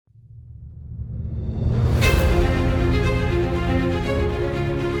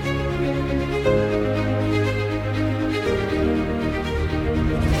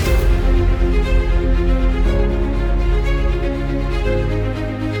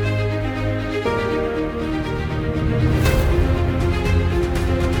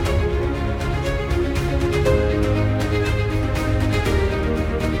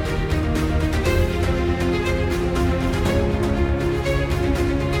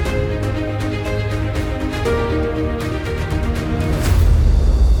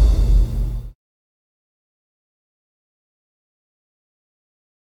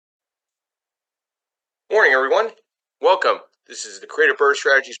morning, everyone. Welcome. This is the Creative Bird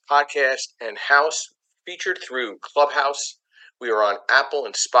Strategies podcast and house featured through Clubhouse. We are on Apple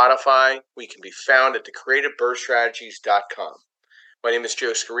and Spotify. We can be found at thecreativebirdstrategies.com. My name is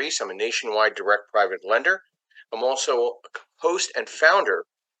Joe Scarice. I'm a nationwide direct private lender. I'm also a host and founder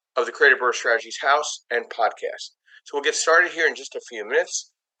of the Creative Bird Strategies house and podcast. So we'll get started here in just a few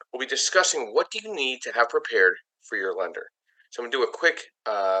minutes. We'll be discussing what do you need to have prepared for your lender. So I'm going to do a quick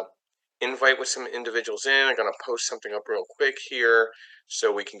invite with some individuals in. I'm going to post something up real quick here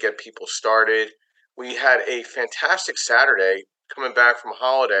so we can get people started. We had a fantastic Saturday coming back from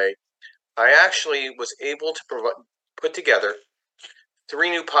holiday. I actually was able to put together 3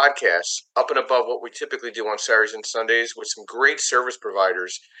 new podcasts up and above what we typically do on Saturdays and Sundays with some great service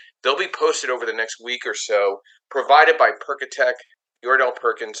providers. They'll be posted over the next week or so, provided by Perkatech, Yordell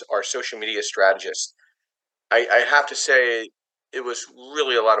Perkins, our social media strategist. I have to say, it was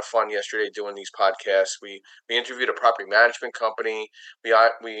really a lot of fun yesterday doing these podcasts. We interviewed a property management company. We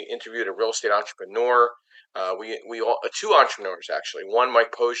interviewed a real estate entrepreneur. Two entrepreneurs actually. One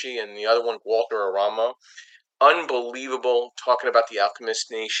Mike Poggi and the other one Walter Aramo. Unbelievable, talking about the Alchemist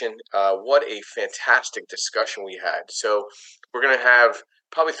Nation. What a fantastic discussion we had. So we're going to have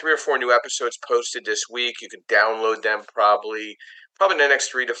probably 3 or 4 new episodes posted this week. You can download them probably in the next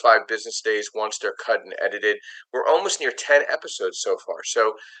 3 to 5 business days once they're cut and edited. We're almost near 10 episodes so far.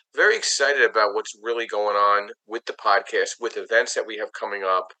 So very excited about what's really going on with the podcast, with events that we have coming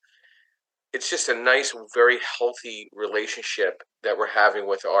up. It's just a nice, very healthy relationship that we're having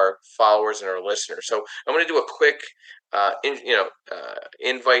with our followers and our listeners. So I'm going to do a quick,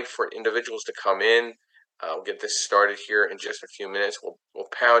 invite for individuals to come in. We'll get this started here in just a few minutes. We'll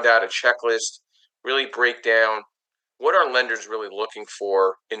pound out a checklist, really break down what are lenders really looking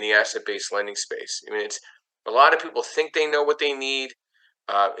for in the asset-based lending space. I mean, it's a lot of people think they know what they need.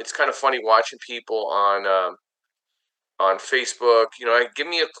 It's kind of funny watching people on Facebook, give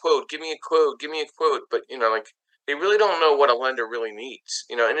me a quote, give me a quote, give me a quote. But, they really don't know what a lender really needs,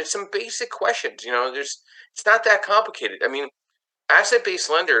 and it's some basic questions, it's not that complicated. I mean, asset-based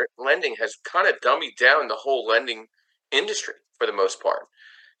lending has kind of dummied down the whole lending industry for the most part.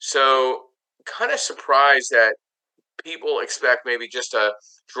 So kind of surprised that people expect maybe just a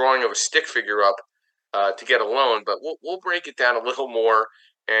drawing of a stick figure up to get a loan, but we'll break it down a little more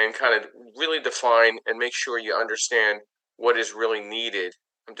and kind of really define and make sure you understand what is really needed.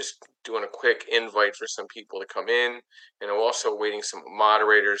 I'm just doing a quick invite for some people to come in, and I'm also waiting some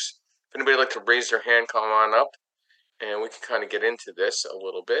moderators. If anybody would like to raise their hand, come on up, and we can kind of get into this a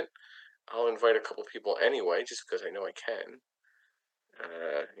little bit. I'll invite a couple people anyway, just because I know I can. 1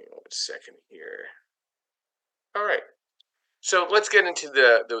 second here. All right. So let's get into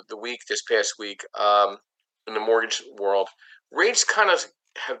the week, this past week, in the mortgage world. Rates kind of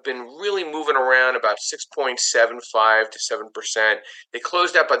have been really moving around about 6.75 to 7%. They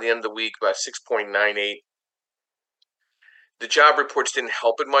closed out by the end of the week about 6.98. The job reports didn't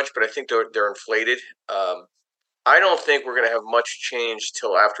help it much, but I think they're inflated. I don't think we're going to have much change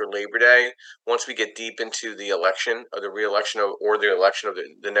till after Labor Day, once we get deep into the election, or the re-election or the election of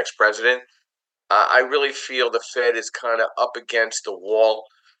the next president. I really feel the Fed is kind of up against the wall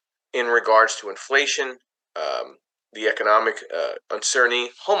in regards to inflation, the economic uncertainty.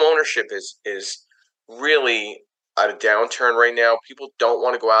 Home ownership is really at a downturn right now. People don't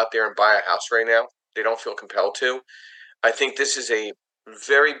want to go out there and buy a house right now. They don't feel compelled to. I think this is a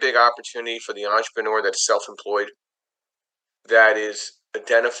very big opportunity for the entrepreneur that's self-employed, that is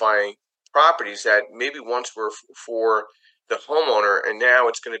identifying properties that maybe once were for the homeowner, and now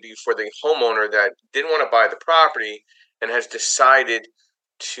it's going to be for the homeowner that didn't want to buy the property and has decided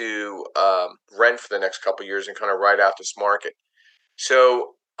to rent for the next couple of years and kind of ride out this market.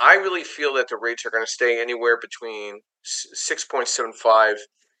 So I really feel that the rates are going to stay anywhere between 6.75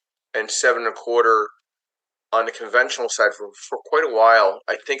 and 7.25 on the conventional side for quite a while.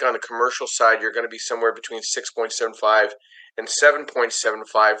 I think on the commercial side, you're going to be somewhere between 6.75 and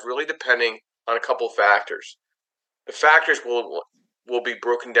 7.75, really depending on a couple of factors. The factors will be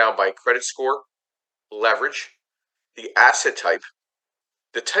broken down by credit score, leverage, the asset type,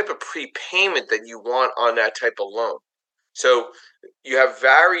 the type of prepayment that you want on that type of loan. So you have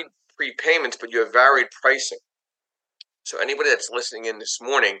varied prepayments, but you have varied pricing. So anybody that's listening in this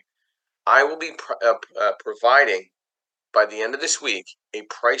morning, I will be providing by the end of this week a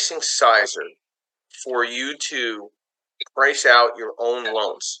pricing sizer for you to price out your own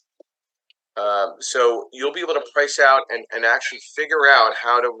loans. So you'll be able to price out and actually figure out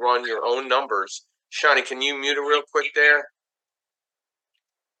how to run your own numbers. Shani, can you mute it real quick there?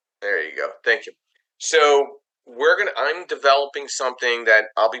 There you go. Thank you. So I'm developing something that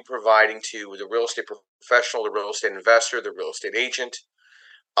I'll be providing to the real estate professional, the real estate investor, the real estate agent.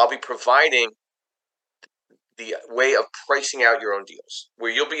 I'll be providing the way of pricing out your own deals,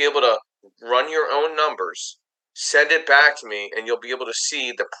 where you'll be able to run your own numbers, send it back to me, and you'll be able to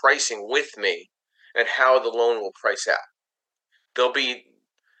see the pricing with me and how the loan will price out. There'll be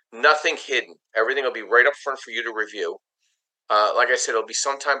nothing hidden. Everything will be right up front for you to review. Like I said, it'll be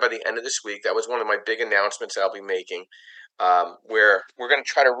sometime by the end of this week. That was one of my big announcements that I'll be making, where we're going to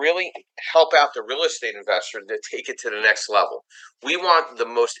try to really help out the real estate investor to take it to the next level. We want the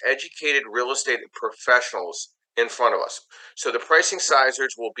most educated real estate professionals in front of us. So the pricing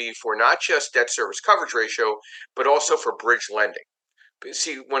sizers will be for not just debt service coverage ratio, but also for bridge lending.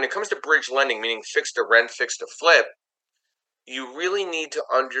 See, when it comes to bridge lending, meaning fixed to rent, fixed to flip, you really need to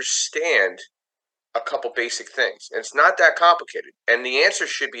understand a couple basic things. And it's not that complicated. And the answer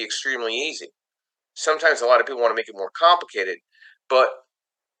should be extremely easy. Sometimes a lot of people want to make it more complicated, but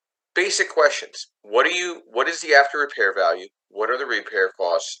basic questions. What is the after repair value? What are the repair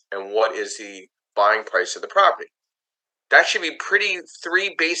costs? And what is the buying price of the property? That should be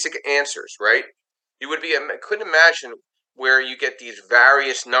three basic answers, right? Couldn't imagine where you get these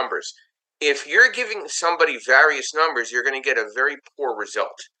various numbers. If you're giving somebody various numbers, you're going to get a very poor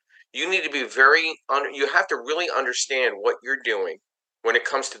result. You need to be you have to really understand what you're doing when it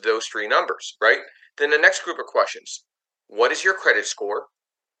comes to those three numbers, right? Then the next group of questions. What is your credit score?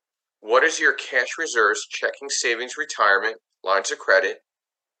 What is your cash reserves, checking, savings, retirement, lines of credit?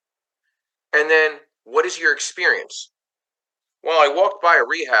 And then what is your experience? Well, I walked by a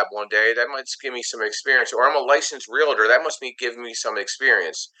rehab one day. That must give me some experience. Or I'm a licensed realtor. That must be giving me some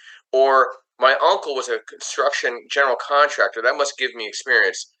experience. Or my uncle was a construction general contractor. That must give me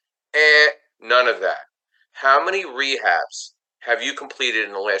experience. None of that. How many rehabs have you completed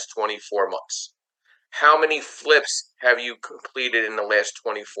in the last 24 months? How many flips have you completed in the last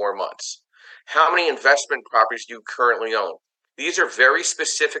 24 months? How many investment properties do you currently own? These are very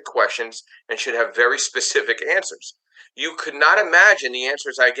specific questions and should have very specific answers. You could not imagine the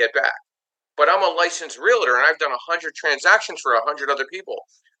answers I get back. But I'm a licensed realtor and I've done 100 transactions for 100 other people.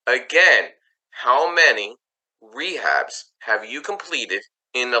 Again, how many rehabs have you completed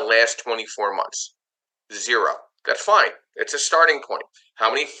in the last 24 months? 0. That's fine. It's a starting point. How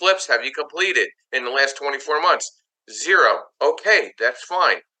many flips have you completed in the last 24 months? 0. Okay, that's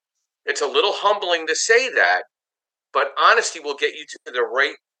fine. It's a little humbling to say that, but honesty will get you to the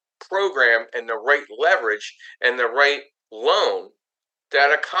right program and the right leverage and the right loan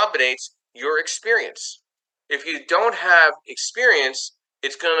that accommodates your experience. If you don't have experience,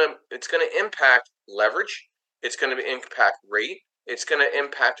 it's gonna impact leverage, it's gonna impact rate, it's gonna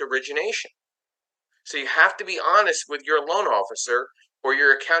impact origination. So you have to be honest with your loan officer or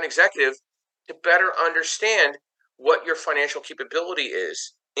your account executive to better understand what your financial capability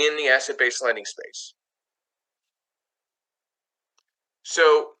is in the asset-based lending space.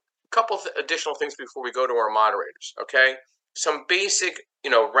 So a couple of additional things before we go to our moderators, okay? Some basic,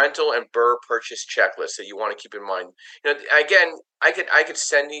 rental and BRRRR purchase checklists that you want to keep in mind. Again, I could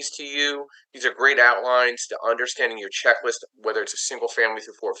send these to you. These are great outlines to understanding your checklist, whether it's a single family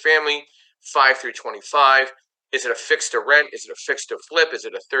through 4 family, 5 through 25. Is it a fixed to rent? Is it a fixed to flip? Is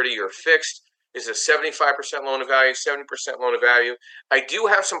it a 30-year fixed? Is it a 75% loan to value, 70% loan to value? I do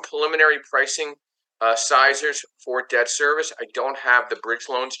have some preliminary pricing sizers for debt service. I don't have the bridge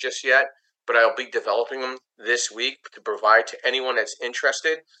loans just yet, but I'll be developing them this week to provide to anyone that's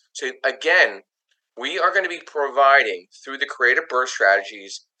interested. So again, we are going to be providing through the Creative BRRRR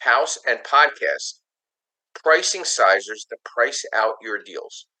Strategies house and podcast pricing sizers to price out your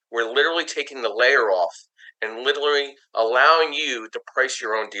deals. We're literally taking the layer off and literally allowing you to price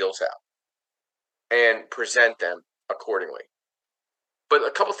your own deals out and present them accordingly. But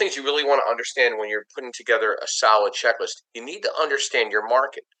a couple things you really want to understand when you're putting together a solid checklist, you need to understand your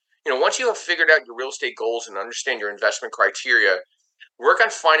market. Once you have figured out your real estate goals and understand your investment criteria, work on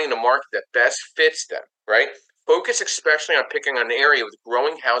finding the market that best fits them, right? Focus especially on picking an area with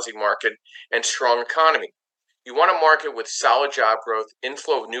growing housing market and strong economy. You want a market with solid job growth,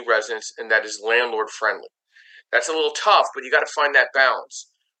 inflow of new residents, and that is landlord friendly. That's a little tough, but you got to find that balance.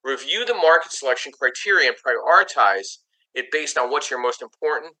 Review the market selection criteria and prioritize it based on what's your most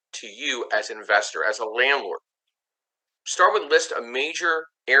important to you as an investor, as a landlord. Start with a list of major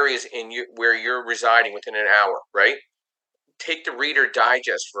areas where you're residing within an hour, right? Take the Reader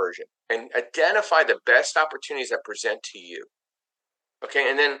Digest version and identify the best opportunities that present to you. Okay,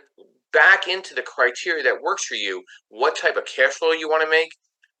 and then back into the criteria that works for you. What type of cash flow you want to make,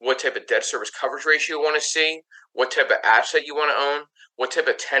 what type of debt service coverage ratio you want to see, what type of asset you want to own, what type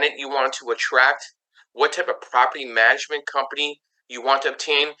of tenant you want to attract, what type of property management company you want to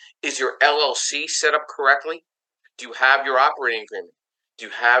obtain. Is your LLC set up correctly? Do you have your operating agreement? Do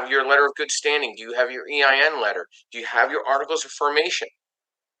you have your letter of good standing? Do you have your EIN letter? Do you have your articles of formation?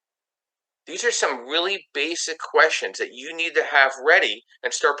 These are some really basic questions that you need to have ready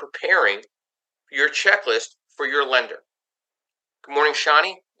and start preparing your checklist for your lender. Good morning,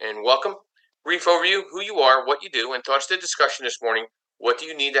 Shani, and welcome. Brief overview, who you are, what you do, and thoughts to the discussion this morning. What do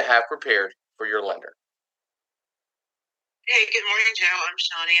you need to have prepared for your lender? Hey, good morning, Joe. I'm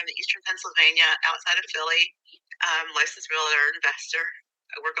Shawnee. I'm in Eastern Pennsylvania, outside of Philly. Licensed realtor, investor.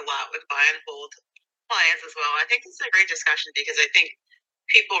 I work a lot with buy and hold clients as well. I think this is a great discussion because I think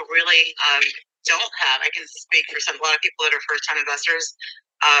people really don't have. I can speak for a lot of people that are first-time investors.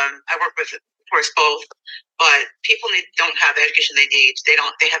 I work with, of course, both, but people don't have the education they need.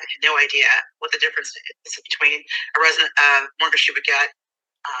 They have no idea what the difference is between a resident mortgage you would get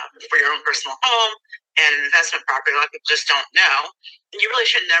for your own personal home and an investment property. A lot of people just don't know. And you really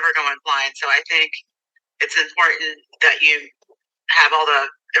should never go in blind. So I think it's important that you have all the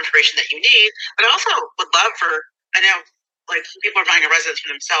information that you need. But I also would love I know, like, people are buying a residence for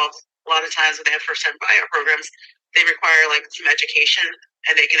themselves. A lot of times when they have first-time buyout programs, they require like some education,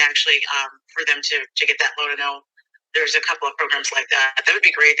 and they can actually, for them to get that loan. I know there's a couple of programs like that. That would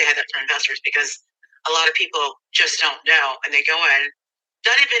be great to have that for investors, because a lot of people just don't know, and they go in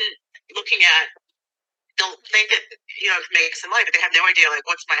not even looking at, they'll think that, make some money, but they have no idea, like,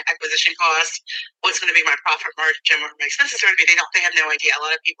 what's my acquisition cost, what's going to be my profit margin, what my expenses are going to be. They have no idea. A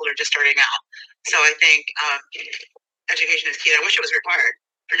lot of people are just starting out. So I think education is key. I wish it was required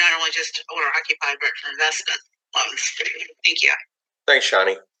for not only just owner occupied, but for investment loans. Thank you. Thanks,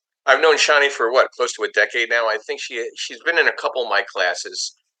 Shani. I've known Shani for close to a decade now. I think she's been in a couple of my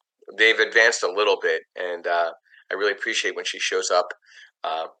classes. They've advanced a little bit, and I really appreciate when she shows up.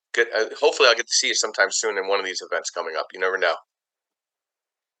 Good. Hopefully, I'll get to see you sometime soon in one of these events coming up. You never know.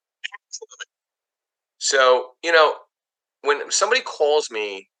 So, when somebody calls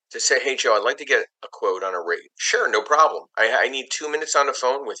me to say, "Hey, Joe, I'd like to get a quote on a rate," sure, no problem. I need 2 minutes on the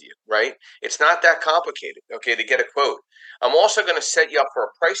phone with you, right? It's not that complicated, okay, to get a quote. I'm also going to set you up for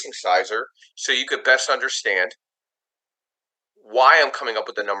a pricing sizer so you could best understand why I'm coming up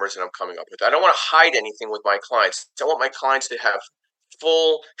with the numbers that I'm coming up with. I don't want to hide anything with my clients. I want my clients to have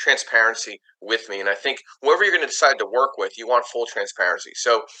full transparency with me. And I think whoever you're going to decide to work with, you want full transparency.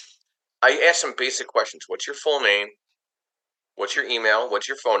 So I ask some basic questions. What's your full name? What's your email? What's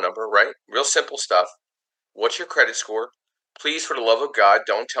your phone number, right? Real simple stuff. What's your credit score? Please, for the love of God,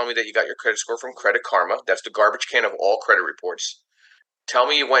 don't tell me that you got your credit score from Credit Karma. That's the garbage can of all credit reports. Tell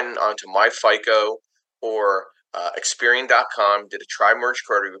me you went onto MyFICO or Experian.com, did a tri-merge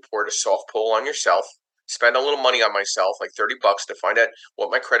credit report, a soft pull on yourself, spend a little money on myself, like $30 to find out what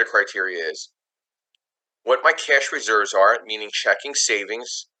my credit criteria is, what my cash reserves are, meaning checking,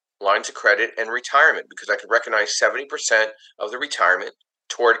 savings, lines of credit, and retirement, because I can recognize 70% of the retirement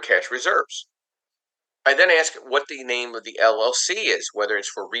toward cash reserves. I then ask what the name of the LLC is, whether it's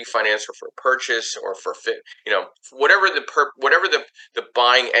for refinance or for purchase or for whatever the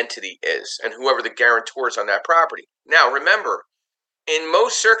buying entity is, and whoever the guarantor is on that property. Now, remember, in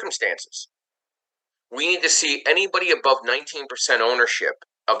most circumstances, we need to see anybody above 19% ownership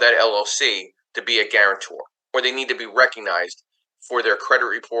of that LLC to be a guarantor, or they need to be recognized for their credit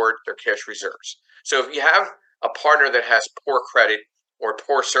report, their cash reserves. So if you have a partner that has poor credit or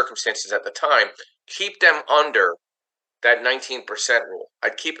poor circumstances at the time, keep them under that 19% rule.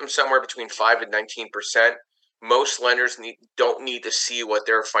 I'd keep them somewhere between 5 and 19%. Most lenders don't need to see what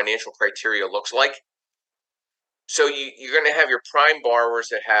their financial criteria looks like. So you're going to have your prime borrowers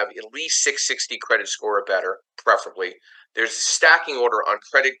that have at least 660 credit score or better, preferably. There's a stacking order on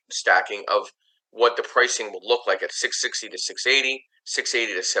credit stacking of what the pricing will look like at 660 to 680,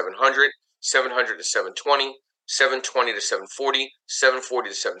 680 to 700, 700 to 720, 720 to 740, 740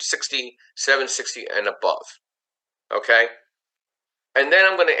 to 760, 760 and above. Okay? And then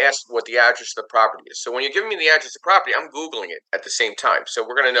I'm going to ask what the address of the property is. So when you're giving me the address of the property, I'm Googling it at the same time. So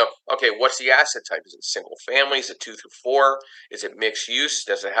we're going to know, okay, what's the asset type? Is it single family? Is it 2 through 4? Is it mixed use?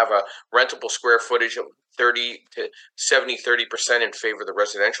 Does it have a rentable square footage of 30 to 30% in favor of the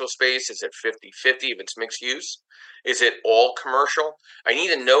residential space? Is it 50-50 if it's mixed use? Is it all commercial? I need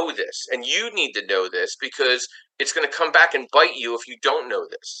to know this, and you need to know this, because it's going to come back and bite you if you don't know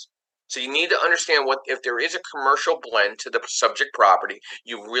this. So you need to understand if there is a commercial blend to the subject property,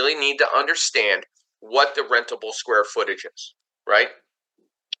 you really need to understand what the rentable square footage is, right?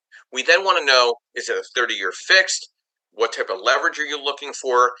 We then want to know, is it a 30-year fixed? What type of leverage are you looking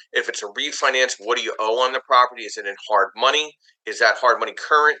for? If it's a refinance, what do you owe on the property? Is it in hard money? Is that hard money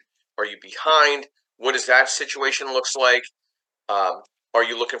current? Are you behind? What does that situation looks like? Are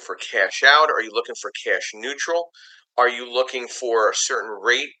you looking for cash out? Are you looking for cash neutral? Are you looking for a certain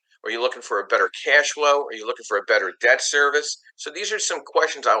rate? Are you looking for a better cash flow? Are you looking for a better debt service? So these are some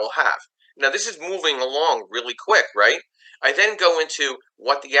questions I will have. Now, this is moving along really quick, right? I then go into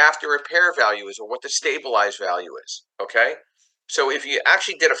what the after repair value is or what the stabilized value is, okay? So if you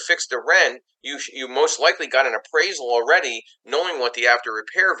actually did a fixed to rent, you most likely got an appraisal already knowing what the after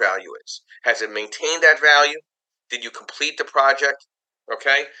repair value is. Has it maintained that value? Did you complete the project?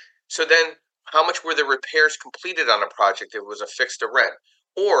 Okay. So then how much were the repairs completed on a project if it was a fixed to rent?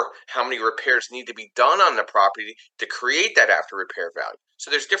 Or how many repairs need to be done on the property to create that after repair value?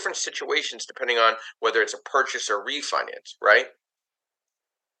 So there's different situations depending on whether it's a purchase or refinance, right?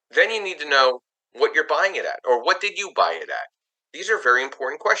 Then you need to know what you're buying it at or what did you buy it at? These are very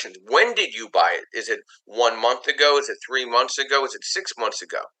important questions. When did you buy it? Is it 1 month ago? Is it 3 months ago? Is it 6 months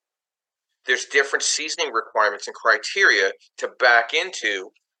ago? There's different seasoning requirements and criteria to back into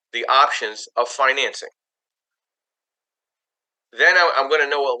the options of financing. Then I'm going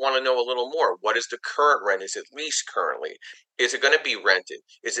to want to know a little more. What is the current rent? Is it leased currently? Is it going to be rented?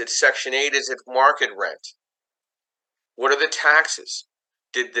 Is it Section 8? Is it market rent? What are the taxes?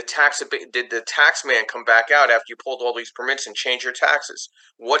 Did the tax man come back out after you pulled all these permits and change your taxes?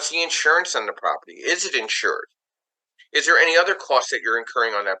 What's the insurance on the property? Is it insured? Is there any other costs that you're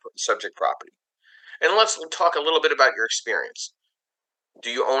incurring on that subject property? And let's talk a little bit about your experience. Do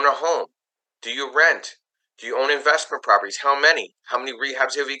you own a home? Do you rent? Do you own investment properties? How many? How many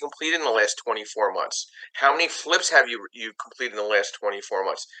rehabs have you completed in the last 24 months? How many flips have you completed in the last 24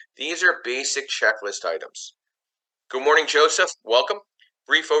 months? These are basic checklist items. Good morning, Joseph. Welcome.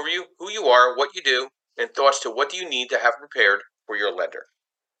 Brief overview, who you are, what you do, and thoughts to what do you need to have prepared for your lender.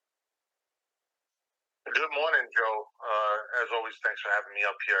 Good morning, Joe. As always, thanks for having me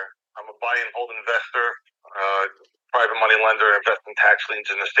up here. I'm a buy and hold investor, private money lender, invest in tax liens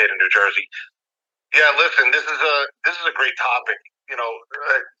in the state of New Jersey. Yeah, listen, this is a great topic. You know,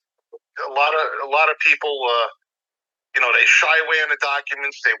 a lot of people, they shy away on the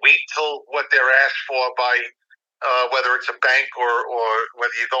documents. They wait till what they're asked for by whether it's a bank or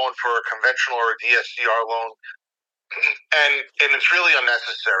whether you're going for a conventional or a DSCR loan, and it's really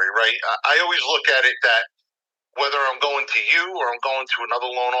unnecessary, right? I always look at it that whether I'm going to you or I'm going to another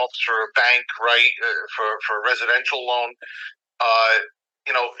loan officer or bank, right, for a residential loan,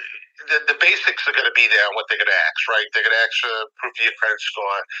 the basics are going to be there on what they're going to ask, right? They're going to ask for proof of your credit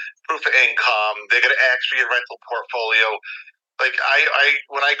score, proof of income. They're going to ask for your rental portfolio. Like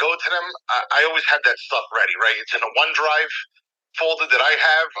when I go to them, I always have that stuff ready, right? It's in a OneDrive folder that I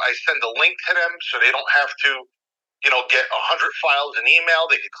have. I send a link to them so they don't have to get 100 files in email.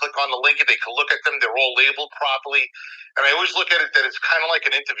 They can click on the link and they can look at them. They're all labeled properly. And I always look at it that it's kind of like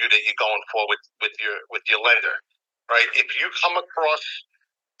an interview that you're going for with your lender, right? If you come across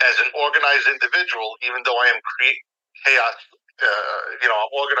as an organized individual, even though I am chaos,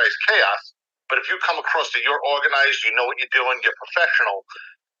 I'm organized chaos. But if you come across that you're organized, you know what you're doing, you're professional,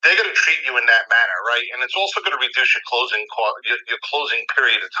 they're going to treat you in that manner, right? And it's also going to reduce your your closing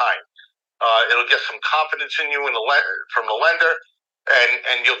period of time. It'll get some confidence in you from the lender,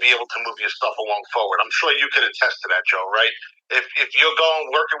 and you'll be able to move your stuff along forward. I'm sure you could attest to that, Joe, right? If you're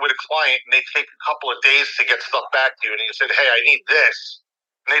working with a client and they take a couple of days to get stuff back to you, and you said, hey, I need this,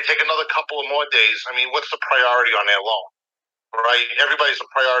 and they take another couple of more days, I mean, what's the priority on their loan, right? Everybody's a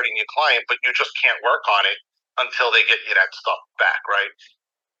priority in your client, but you just can't work on it until they get you that stuff back, right?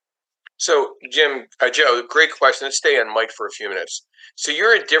 So, Joe, great question. Let's stay on mic for a few minutes. So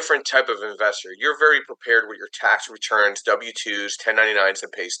you're a different type of investor. You're very prepared with your tax returns, W-2s, 1099s,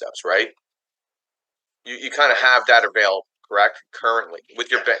 and pay stubs, right? You kind of have that available, correct? Currently with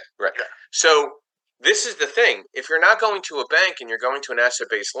your bank, right? Yeah. So this is the thing. If you're not going to a bank and you're going to an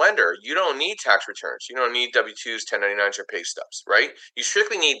asset-based lender, you don't need tax returns. You don't need W-2s, 1099s, or pay stubs, right? You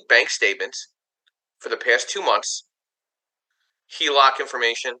strictly need bank statements for the past 2 months, HELOC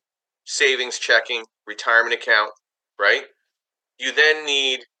information, savings checking, retirement account, right? You then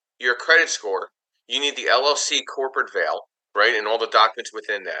need your credit score. You need the LLC corporate veil, right, and all the documents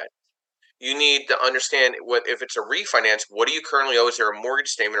within that. You need to understand if it's a refinance, what do you currently owe? Is there a mortgage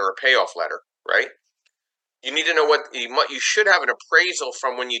statement or a payoff letter, right? You need to know what you should have an appraisal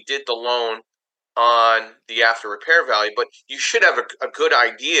from when you did the loan on the after repair value, but you should have a good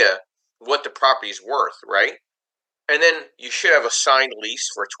idea what the property is worth, right? And then you should have a signed lease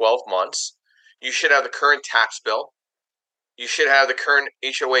for 12 months. You should have the current tax bill. You should have the current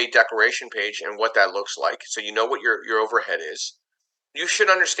HOA declaration page and what that looks like, so you know what your overhead is. You should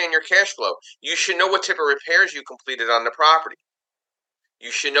understand your cash flow. You should know what type of repairs you completed on the property.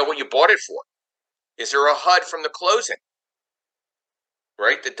 You should know what you bought it for. Is there a HUD from the closing?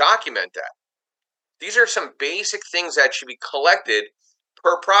 Right, to document that. These are some basic things that should be collected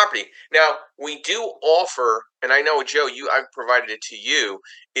per property. Now, we do offer, and I know, Joe, I've provided it to you,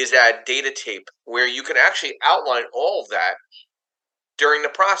 is that data tape where you can actually outline all of that during the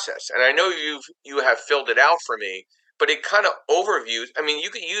process. And I know you have filled it out for me, but it kind of overviews. I mean, you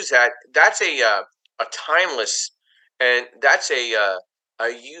could use that. That's a timeless, and that's a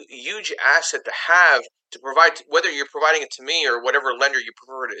huge asset to have to provide. Whether you're providing it to me or whatever lender you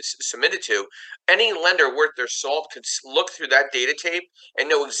prefer to submit it to, any lender worth their salt could look through that data tape and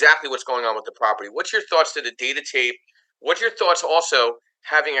know exactly what's going on with the property. What's your thoughts to the data tape? What's your thoughts also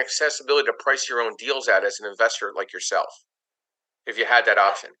having accessibility to price your own deals at as an investor like yourself? If you had that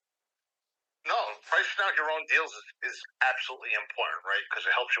option. No, pricing out your own deals is absolutely important, right? Because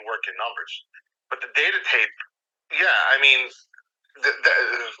it helps you work your numbers. But the data tape, yeah, I mean,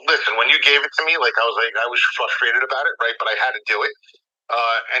 listen, when you gave it to me, like I was frustrated about it, right? But I had to do it.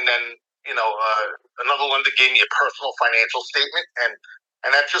 And then another lender gave me a personal financial statement,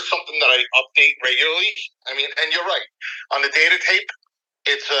 and that's just something that I update regularly. I mean, and you're right on the data tape.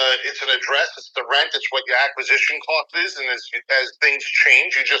 It's an address, it's the rent, it's what your acquisition cost is, and as things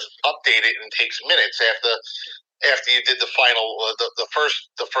change, you just update it, and it takes minutes after you did the final the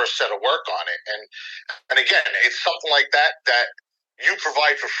first set of work on it, and again, it's something like that you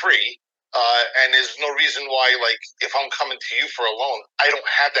provide for free, and there's no reason why, like, if I'm coming to you for a loan, I don't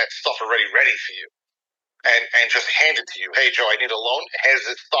have that stuff already ready for you, and just hand it to you. Hey, Joe, I need a loan. Here's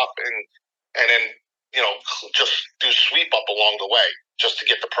this stuff, and then just do sweep up along the way, just to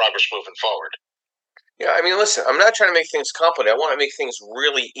get the progress moving forward. Yeah, I mean, listen, I'm not trying to make things complicated. I want to make things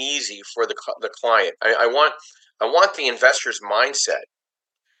really easy for the client. I want the investor's mindset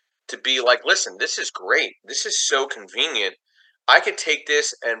to be like, listen, this is great. This is so convenient. I could take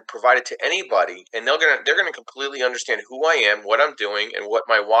this and provide it to anybody, and they're gonna completely understand who I am, what I'm doing, and what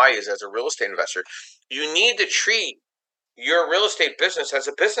my why is as a real estate investor. You need to treat your real estate business as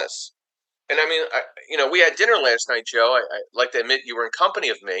a business. And I mean, we had dinner last night, Joe. I like to admit you were in company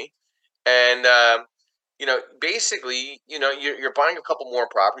of me, and basically, you're buying a couple more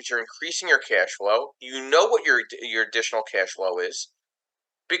properties. You're increasing your cash flow. You know what your additional cash flow is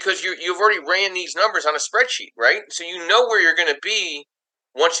because you've already ran these numbers on a spreadsheet, right? So you know where you're going to be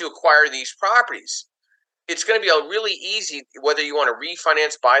once you acquire these properties. It's going to be a really easy, whether you want to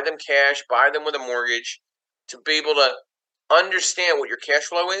refinance, buy them cash, buy them with a mortgage, to be able to understand what your cash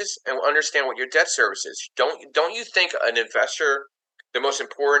flow is and understand what your debt service is. Don't you think an investor, the most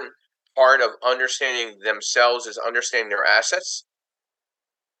important part of understanding themselves is understanding their assets?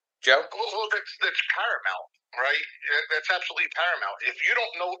 Joe? Well, that's paramount, right? That's absolutely paramount. If you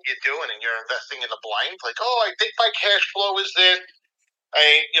don't know what you're doing and you're investing in the blind, like, oh, I think my cash flow is this.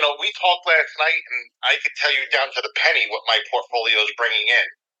 We talked last night, and I could tell you down to the penny what my portfolio is bringing in,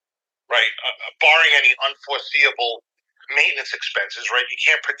 right? Barring any unforeseeable maintenance expenses, right? You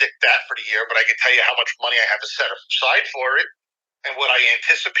can't predict that for the year, but I can tell you how much money I have set aside for it, and what I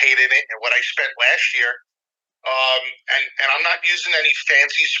anticipate in it, and what I spent last year. And I'm not using any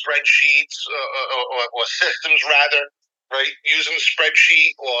fancy spreadsheets or systems, rather, right? Using a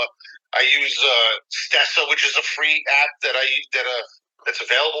spreadsheet, or I use Stessa, which is a free app that's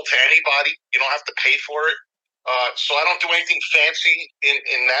available to anybody. You don't have to pay for it. So I don't do anything fancy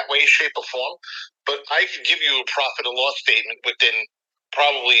in that way, shape, or form. But I can give you a profit and loss statement within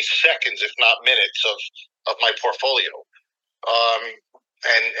probably seconds, if not minutes, of my portfolio.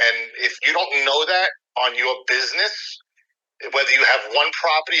 And if you don't know that on your business, whether you have one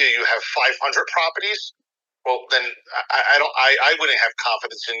property or you have 500 properties, well, then I wouldn't have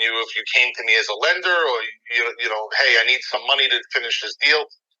confidence in you if you came to me as a lender, or hey, I need some money to finish this deal.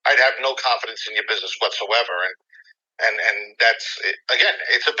 I'd have no confidence in your business whatsoever. And that's, again,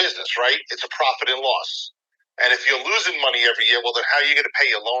 it's a business, right? It's a profit and loss. And if you're losing money every year, well, then how are you going to pay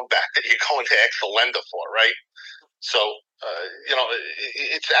your loan back that you're going to X lender for, right? So,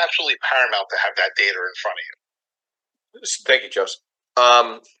 it's absolutely paramount to have that data in front of you. Thank you, Joseph.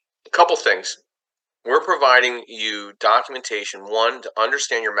 A couple things. We're providing you documentation, one, to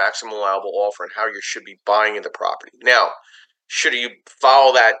understand your maximum allowable offer and how you should be buying into property. Now, should you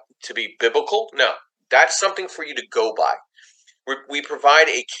follow that to be biblical? No. That's something for you to go by. We provide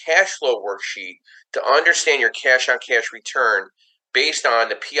a cash flow worksheet to understand your cash-on-cash return based on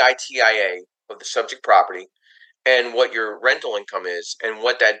the PITIA of the subject property and what your rental income is and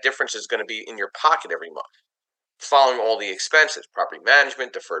what that difference is going to be in your pocket every month, following all the expenses: property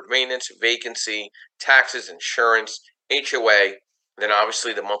management, deferred maintenance, vacancy, taxes, insurance, HOA, then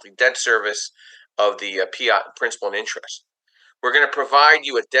obviously the monthly debt service of the PI, principal and interest. We're going to provide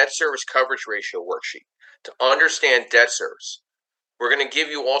you a debt service coverage ratio worksheet to understand debt service. We're going to give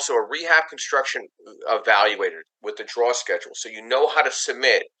you also a rehab construction evaluator with the draw schedule, so you know how to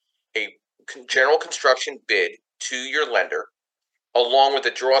submit a general construction bid to your lender, along with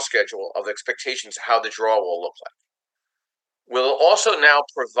the draw schedule of expectations of how the draw will look like. We'll also now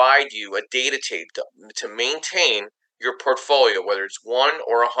provide you a data tape to maintain your portfolio, whether it's 1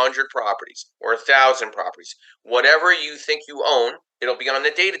 or 100 properties or 1,000 properties. Whatever you think you own, it'll be on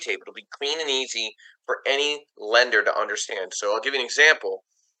the data tape. It'll be clean and easy for any lender to understand. So I'll give you an example.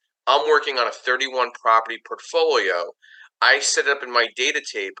 I'm working on a 31 property portfolio. I set it up in my data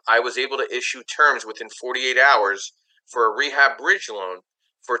tape. I was able to issue terms within 48 hours for a rehab bridge loan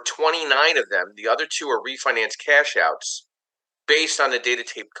for 29 of them. The other 2 are refinance cash outs based on the data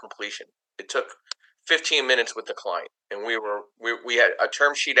tape completion. It took 15 minutes with the client, and we had a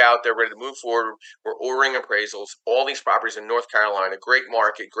term sheet out there ready to move forward. We're ordering appraisals. All these properties in North Carolina, great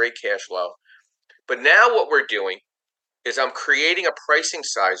market, great cash flow. But now what we're doing is I'm creating a pricing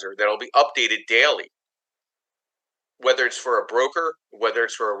sizer that'll be updated daily, whether it's for a broker, whether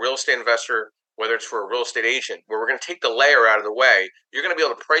it's for a real estate investor, whether it's for a real estate agent, where we're going to take the layer out of the way. You're going to be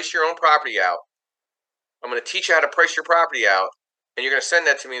able to price your own property out. I'm going to teach you how to price your property out, and you're going to send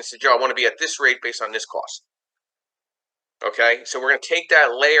that to me and say, Joe, I want to be at this rate based on this cost. Okay, so we're going to take that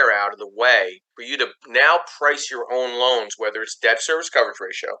layer out of the way for you to now price your own loans, whether it's debt service coverage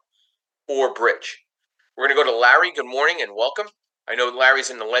ratio or bridge. We're going to go to Larry. Good morning and welcome. I know Larry's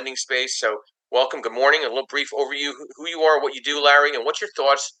in the lending space, so welcome. Good morning. A little brief overview who you are, what you do, Larry, and what's your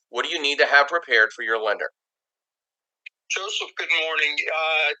thoughts? What do you need to have prepared for your lender? Joseph, good morning.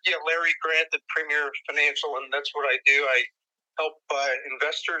 Larry Grant at Premier Financial, and that's what I do. I help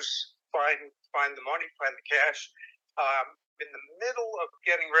investors find the money, find the cash. In the middle of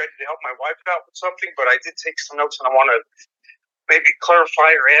getting ready to help my wife out with something, but I did take some notes, and I want to maybe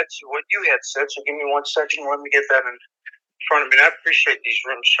clarify or add to what you had said. So give me 1 second. Let me get that in front of me. And I appreciate these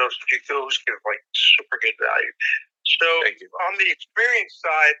room shows. If you those give like super good value. So on the experience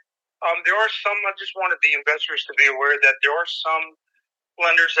side, there are some. I just wanted the investors to be aware that there are some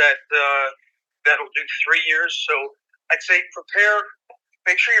lenders that'll do 3 years. So I'd say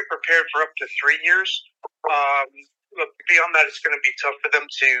make sure you're prepared for up to 3 years. Look, beyond that, it's going to be tough for them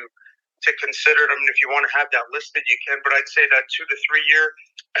to consider it. I mean, if you want to have that listed, you can. But I'd say that 2 to 3 year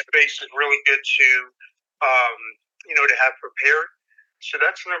base is really good to to have prepared. So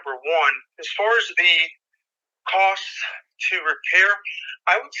that's number one. As far as the costs to repair,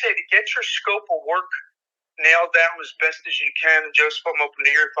 I would say to get your scope of work nailed down as best as you can. Joseph, I'm open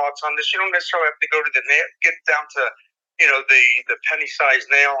to your thoughts on this. You don't necessarily have to go to the nail, get down to the penny size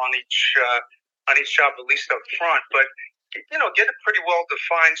nail on each job, at least up front, but get it pretty well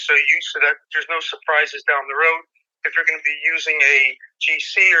defined so that there's no surprises down the road. If you're going to be using a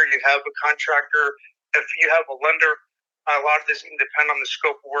GC or you have a contractor, if you have a lender, a lot of this can depend on the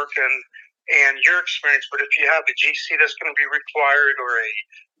scope of work and your experience. But if you have a GC that's going to be required or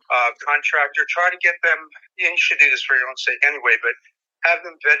a contractor, try to get them. And you should do this for your own sake anyway, but have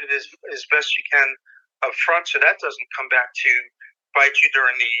them vetted as best you can up front, so that doesn't come back to bite you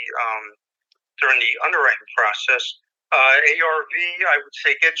during the underwriting process. ARV, I would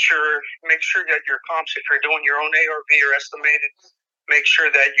say make sure that your comps, if you're doing your own ARV or estimated, make sure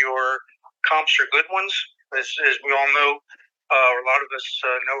that your comps are good ones. As we all know, a lot of us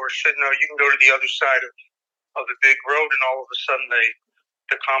know or should know, you can go to the other side of the big road, and all of a sudden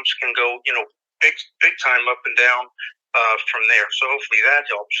the comps can go big time up and down from there. So hopefully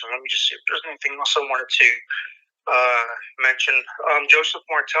that helps. And let me just see if there's anything else I wanted to mention. Joseph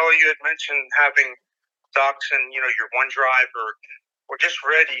Martello, you had mentioned having docs in your OneDrive or just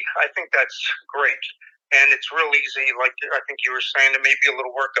ready. I think that's great, and it's real easy. Like I think you were saying, there may be a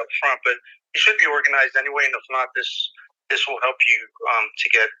little work up front, but it should be organized anyway. And if not, this will help you to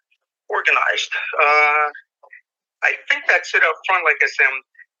get organized. I think that's it up front. Like I said, I'm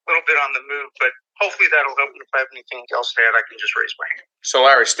a little bit on the move, but hopefully that'll help. If I have anything else to add, I can just raise my hand. So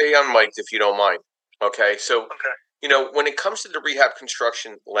Larry, stay on mic if you don't mind. Okay. So when it comes to the rehab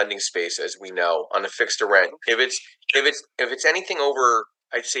construction lending space, as we know, on the fixed to rent, if it's anything over,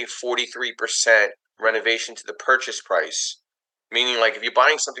 I'd say 43% renovation to the purchase price, meaning like if you're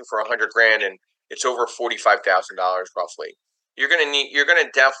buying something for $100,000 and it's over $45,000 roughly, you're gonna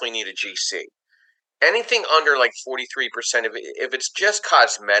definitely need a GC. Anything under like 43%, if it's just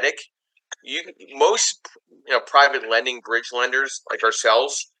cosmetic, most private lending bridge lenders like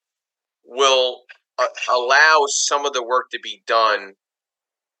ourselves will allow some of the work to be done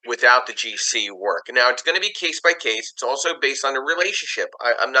without the GC work. Now, it's going to be case by case. It's also based on the relationship.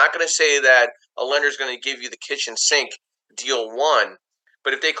 I'm not going to say that a lender is going to give you the kitchen sink deal one.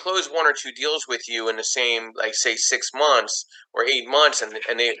 But if they close one or two deals with you in the same, like say 6 months or 8 months, and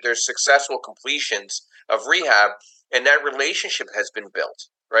there's successful completions of rehab, and that relationship has been built,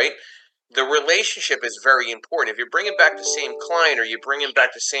 right? The relationship is very important. If you're bringing back the same client, or you're bringing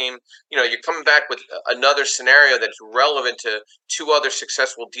back the same, you're coming back with another scenario that's relevant to two other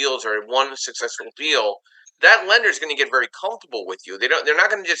successful deals or one successful deal, that lender is going to get very comfortable with you. They're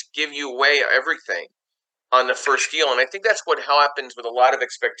not going to just give you away everything on the first deal. And I think that's what happens with a lot of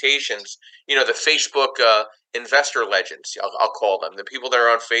expectations. The Facebook investor legends, I'll call them, the people that are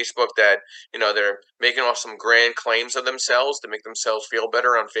on Facebook that, they're making off some grand claims of themselves to make themselves feel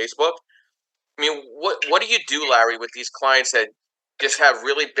better on Facebook. I mean, what do you do, Larry, with these clients that just have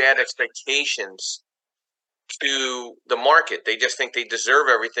really bad expectations to the market? They just think they deserve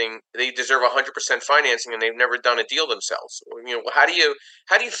everything. They deserve 100% financing, and they've never done a deal themselves. How do you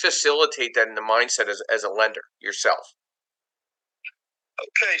facilitate that in the mindset as a lender yourself?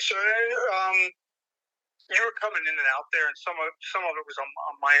 Okay, so you were coming in and out there, and some of it was on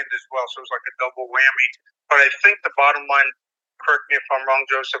my end as well, so it was like a double whammy. But I think the bottom line, correct me if I'm wrong,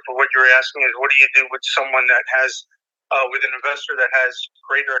 Joseph, but what you're asking is, what do you do with someone that has, with an investor that has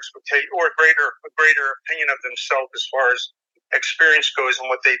greater expectation or a greater opinion of themselves as far as experience goes and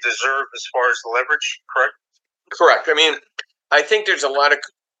what they deserve as far as leverage, correct? Correct. I mean, I think there's a lot of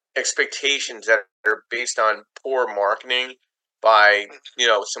expectations that are based on poor marketing by,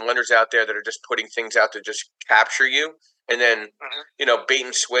 some lenders out there that are just putting things out to just capture you, and then, bait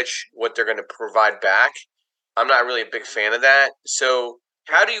and switch what they're going to provide back. I'm not really a big fan of that. So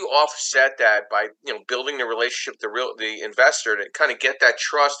how do you offset that by, building the relationship, the investor, to kind of get that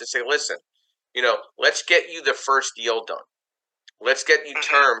trust to say, listen, let's get you the first deal done. Let's get you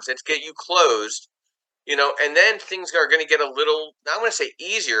terms. Let's get you closed. And then things are going to get a little, not going to say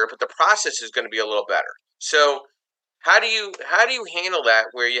easier, but the process is going to be a little better. So how do you handle that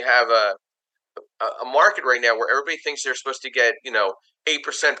where you have a market right now where everybody thinks they're supposed to get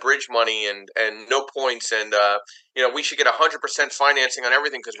 8% bridge money and no points, and we should get 100% financing on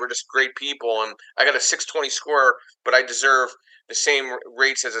everything because we're just great people, and I got a 620 score, but I deserve the same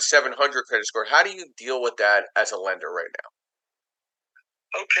rates as a 700 credit score. How do you deal with that as a lender right now?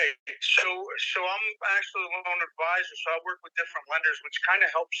 Okay, so I'm actually a loan advisor, so I work with different lenders, which kind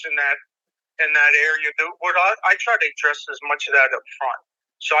of helps in that area. What I try to address as much of that up front.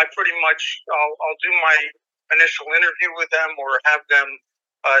 So I pretty much I'll do my initial interview with them, or have them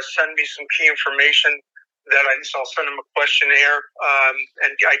send me some key information that I'll send them a questionnaire,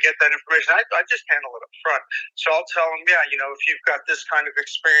 and I get that information. I just handle it up front. So I'll tell them, if you've got this kind of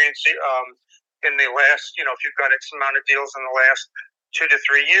experience in the last, if you've got X amount of deals in the last 2 to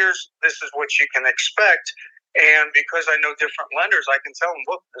 3 years, this is what you can expect. And because I know different lenders, I can tell them,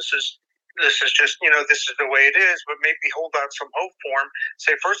 look, this is just, this is the way it is, but maybe hold out some hope for them.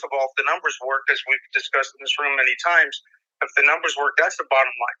 Say, first of all, if the numbers work, as we've discussed in this room many times, if the numbers work, that's the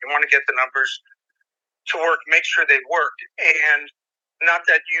bottom line. You want to get the numbers to work, make sure they work. And not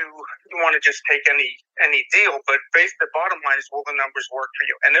that you want to just take any deal, but the bottom line is, will the numbers work for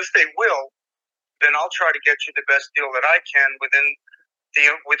you? And if they will, then I'll try to get you the best deal that I can within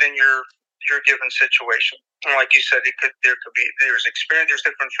your given situation. And like you said, there's experience, there's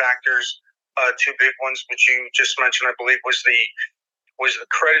different factors. Two big ones, which you just mentioned, I believe, was the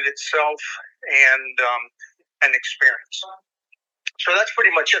credit itself and experience. So that's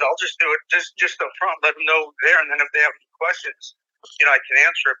pretty much it. I'll just do it just up front, let them know there, and then if they have any questions, I can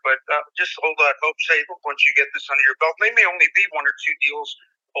answer it. But just hold that hope. Say, look, once you get this under your belt, they may only be 1 or 2 deals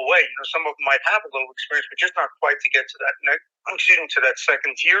away. Some of them might have a little experience, but just not quite to get to that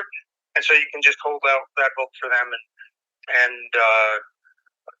second tier. And so you can just hold out that hope for them, and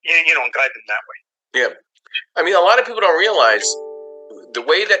guide them that way. Yeah, I mean, a lot of people don't realize the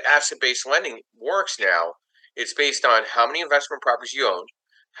way that asset-based lending works now. It's based on how many investment properties you own,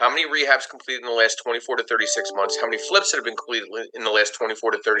 how many rehabs completed in the last 24 to 36 months, how many flips that have been completed in the last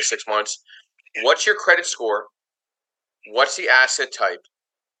 24 to 36 months. What's your credit score? What's the asset type?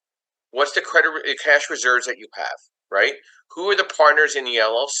 What's the cash reserves that you have, right? Who are the partners in the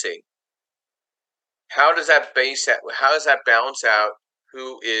LLC? How does that balance out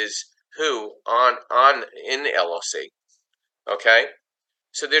who is who on in the LLC? Okay?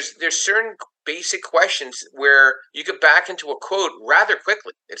 So there's certain basic questions where you could back into a quote rather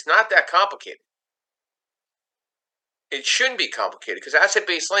quickly. It's not that complicated. It shouldn't be complicated because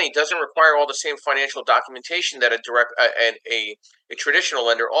asset-based lending doesn't require all the same financial documentation that a traditional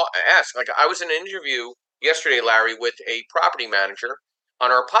lender asks. Like, I was in an interview yesterday, Larry, with a property manager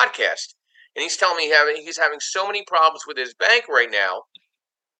on our podcast, and he's telling me he's having so many problems with his bank right now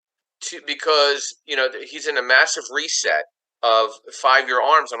because he's in a massive reset of 5-year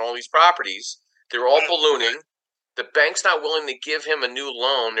arms on all these properties. They're all ballooning. The bank's not willing to give him a new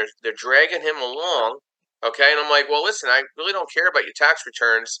loan. They're dragging him along. Okay, and I'm like, well, listen, I really don't care about your tax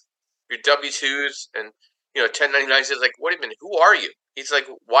returns, your W-2s, and 1099s. He's like, what do you mean? Who are you? He's like,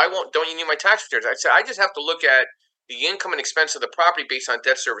 don't you need my tax returns? I said, I just have to look at the income and expense of the property based on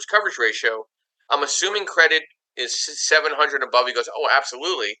debt service coverage ratio. I'm assuming credit is 700 above. He goes, oh,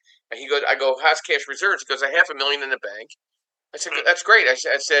 absolutely. And I go, how's cash reserves? He goes, I have $1 million in the bank. I said, that's great. I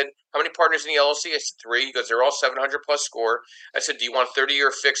said, how many partners in the LLC? I said, 3. He goes, they're all 700 plus score. I said, do you want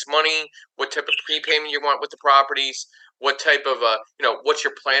 30-year fixed money? What type of prepayment you want with the properties? What type of, what's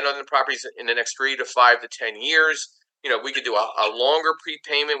your plan on the properties in the next 3 to 5 to 10 years? We could do a longer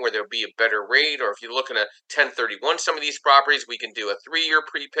prepayment where there'll be a better rate. Or if you're looking at 1031, some of these properties, we can do a 3-year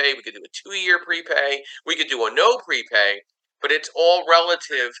prepay. We could do a 2-year prepay. We could do a no prepay. But it's all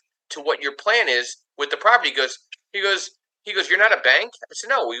relative to what your plan is with the property. He goes, you're not a bank? I said,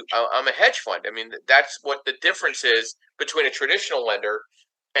 no, I'm a hedge fund. I mean, that's what the difference is between a traditional lender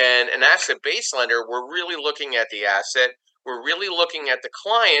and an asset-based lender. We're really looking at the asset. We're really looking at the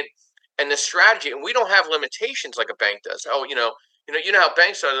client and the strategy. And we don't have limitations like a bank does. Oh, you know how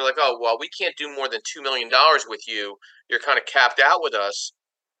banks are. They're like, oh, well, we can't do more than $2 million with you. You're kind of capped out with us.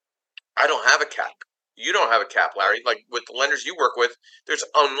 I don't have a cap. You don't have a cap, Larry. Like with the lenders you work with, there's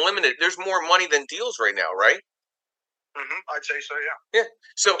unlimited. There's more money than deals right now, right? I'd say so, yeah. Yeah.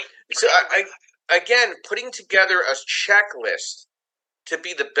 So again, putting together a checklist to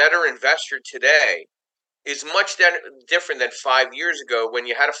be the better investor today is much different than 5 years ago when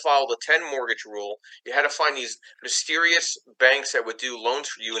you had to follow the 10 mortgage rule. You had to find these mysterious banks that would do loans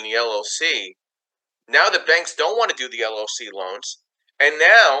for you in the LLC. Now the banks don't want to do the LLC loans, and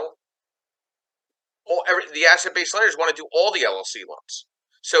now the asset-based lenders want to do all the LLC loans.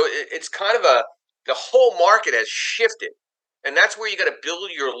 So it's kind of the whole market has shifted. And that's where you got to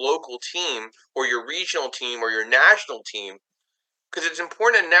build your local team or your regional team or your national team, because it's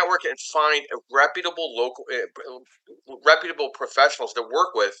important to network and find a reputable professionals to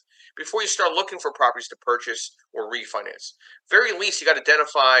work with before you start looking for properties to purchase or refinance. Very least, you got to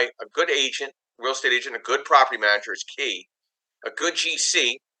identify a good agent, real estate agent, a good property manager is key, a good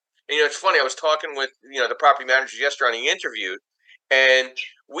GC. And it's funny, I was talking with the property managers yesterday on the interview, and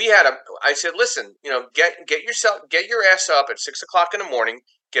I said, listen, get your ass up at 6 o'clock in the morning,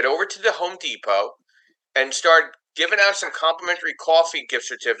 get over to the Home Depot, and start giving out some complimentary coffee gift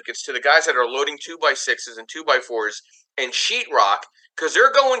certificates to the guys that are loading 2x6s and 2x4s and sheetrock, because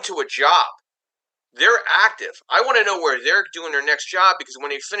they're going to a job. They're active. I want to know where they're doing their next job, because when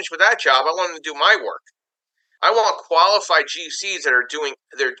they finish with that job, I want them to do my work. I want qualified GCs that are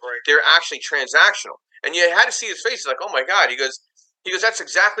they're actually transactional. And you had to see his face. He's like, oh my God. He goes, that's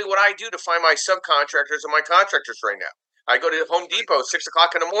exactly what I do to find my subcontractors and my contractors right now. I go to Home Depot 6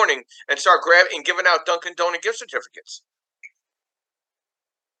 o'clock in the morning and start grabbing and giving out Dunkin' Donut gift certificates.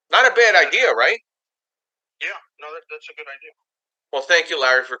 Not a bad idea, right? Yeah, no, that's a good idea. Well, thank you,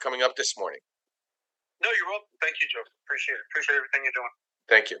 Larry, for coming up this morning. No, you're welcome. Thank you, Joe. Appreciate it. Appreciate everything you're doing.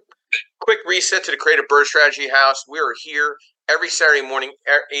 Thank you. Quick reset to the Creative Bird Strategy House. We are here every Saturday morning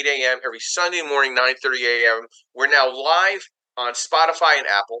at 8 a.m., every Sunday morning, 9:30 a.m. We're now live on Spotify and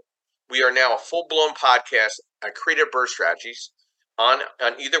Apple. We are now a full-blown podcast at Creative Bird Strategies on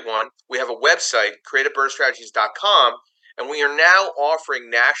either one. We have a website, creativebirdstrategies.com, and we are now offering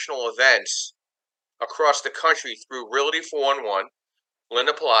national events across the country through Realty 411,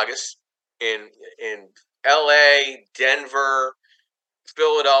 Linda Pelagas, in L.A., Denver,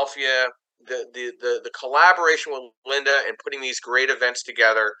 Philadelphia. The collaboration with Linda and putting these great events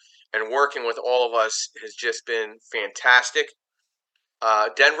together and working with all of us has just been fantastic.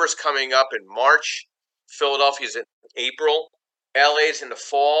 Denver's coming up in March. Philadelphia's in April. LA's in the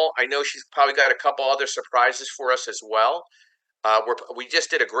fall. I know she's probably got a couple other surprises for us as well. We just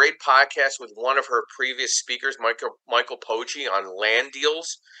did a great podcast with one of her previous speakers, Michael Poggi, on land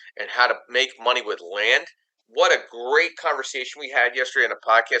deals and how to make money with land. What a great conversation we had yesterday on a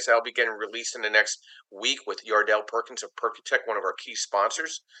podcast that'll be getting released in the next week with Yardell Perkins of Perkitech, one of our key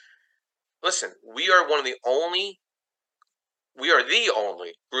sponsors. Listen, we are the only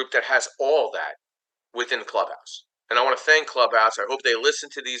group that has all that within Clubhouse. And I want to thank Clubhouse. I hope they listen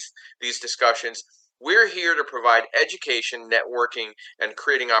to these discussions. We're here to provide education, networking, and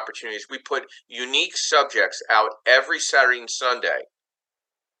creating opportunities. We put unique subjects out every Saturday and Sunday,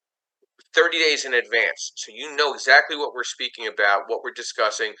 30 days in advance, so you know exactly what we're speaking about, what we're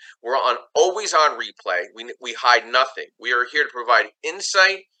discussing. We're always on replay. We hide nothing. We are here to provide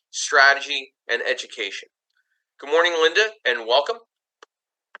insight, strategy, and education. Good morning, Linda, and welcome.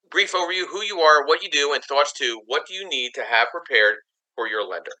 brief overview, who you are, what you do, and thoughts to what do you need to have prepared for your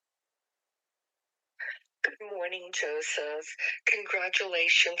lender. Good morning, Joseph.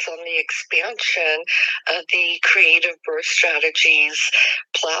 Congratulations on the expansion of the Creative Birth Strategies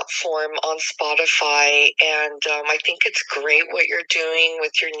platform on Spotify. And I think it's great what you're doing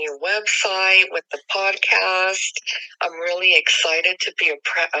with your new website, with the podcast. I'm really excited to be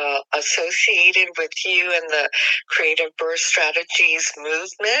associated with you and the Creative Birth Strategies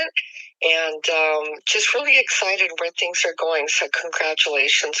movement. And just really excited where things are going. So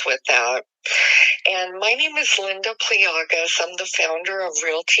congratulations with that. And my name is Linda Pliagas. I'm the founder of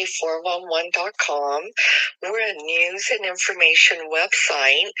Realty411.com. We're a news and information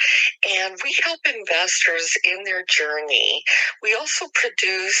website, and we help investors in their journey. We also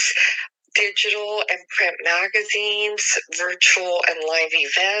produce digital and print magazines, virtual and live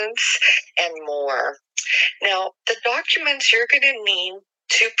events, and more. Now, the documents you're going to need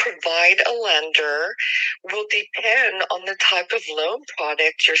to provide a lender will depend on the type of loan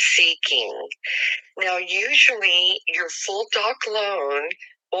product you're seeking. Now, usually your full doc loan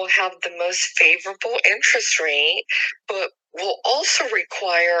will have the most favorable interest rate, but will also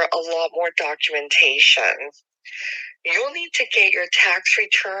require a lot more documentation. You'll need to get your tax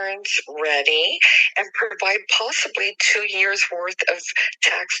returns ready and provide possibly 2 years worth of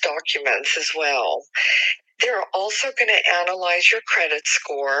tax documents as well. They're also going to analyze your credit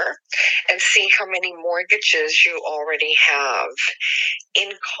score and see how many mortgages you already have.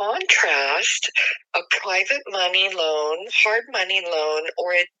 In contrast, a private money loan, hard money loan,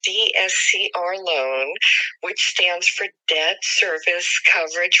 or a DSCR loan, which stands for debt service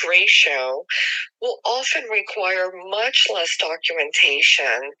coverage ratio, will often require much less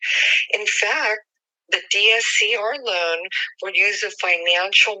documentation. In fact, the DSCR loan will use a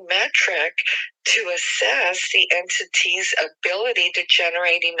financial metric to assess the entity's ability to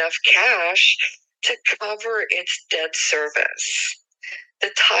generate enough cash to cover its debt service.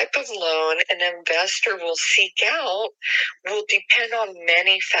 The type of loan an investor will seek out will depend on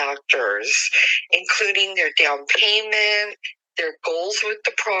many factors, including their down payment, their goals with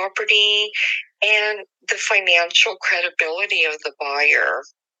the property, and the financial credibility of the buyer.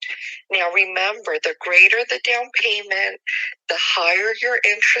 Now, remember, the greater the down payment, the higher your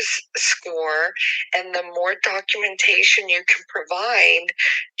interest score, and the more documentation you can provide,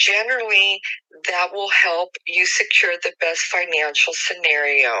 generally, that will help you secure the best financial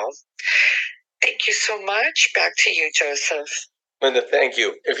scenario. Thank you so much. Back to you, Joseph. Linda, thank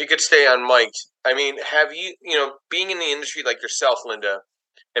you. If you could stay on mic, I mean, have you, being in the industry like yourself, Linda,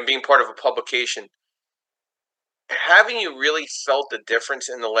 and being part of a publication, haven't you really felt the difference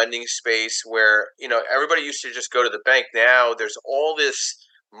in the lending space where, everybody used to just go to the bank? Now there's all this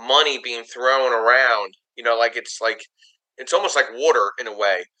money being thrown around, it's almost like water in a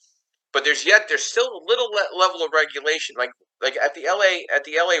way. But there's still a little level of regulation. Like at the LA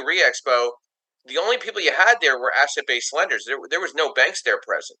Re Expo, the only people you had there were asset-based lenders. There was no banks there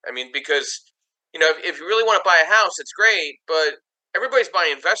present. I mean, because if you really want to buy a house, it's great, but everybody's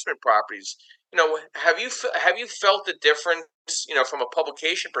buying investment properties. Have you felt the difference? From a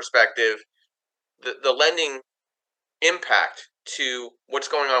publication perspective, the lending impact to what's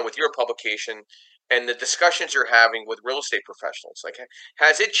going on with your publication and the discussions you're having with real estate professionals. Like,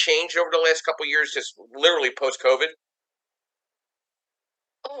 has it changed over the last couple of years, just literally post-COVID?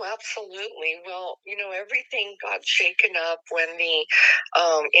 Oh, absolutely. Well, everything got shaken up when the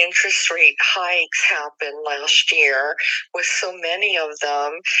interest rate hikes happened last year, with so many of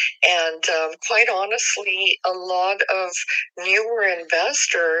them. And quite honestly, a lot of newer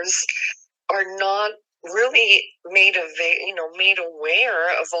investors are not really made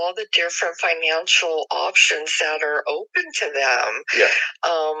aware of all the different financial options that are open to them. Yeah.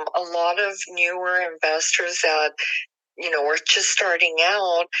 A lot of newer investors that are just starting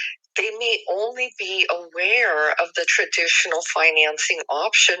out, they may only be aware of the traditional financing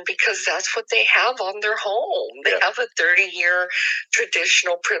option because that's what they have on their home. They have a 30-year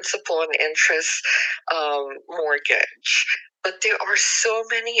traditional principal and interest mortgage. But there are so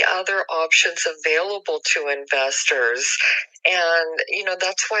many other options available to investors. And,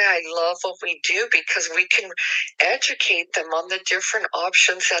 that's why I love what we do, because we can educate them on the different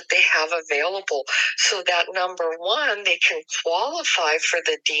options that they have available so that, number one, they can qualify for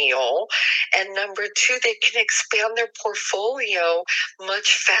the deal. And number two, they can expand their portfolio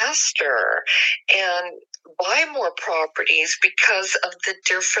much faster and buy more properties because of the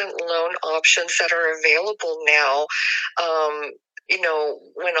different loan options that are available now.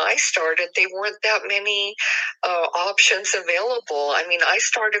 when I started, they weren't that many options available. I mean, I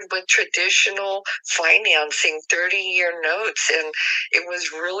started with traditional financing, 30-year notes, and it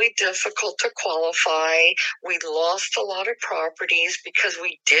was really difficult to qualify. We lost a lot of properties because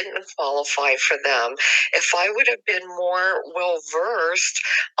we didn't qualify for them. If I would have been more well versed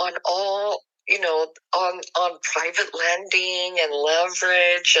on all on private lending and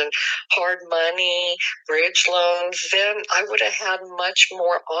leverage and hard money, bridge loans, then I would have had much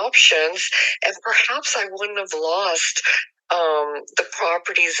more options, and perhaps I wouldn't have lost the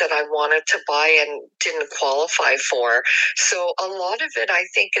properties that I wanted to buy and didn't qualify for. So a lot of it, I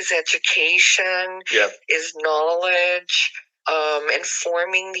think, is education, is knowledge,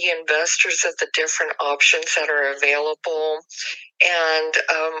 informing the investors of the different options that are available. And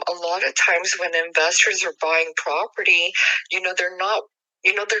a lot of times when investors are buying property, they're not,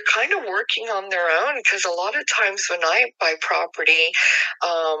 they're kind of working on their own, because a lot of times when I buy property,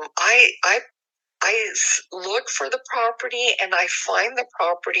 I look for the property and I find the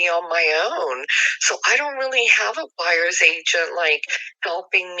property on my own. So I don't really have a buyer's agent like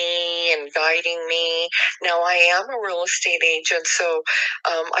helping me and guiding me. Now I am a real estate agent, so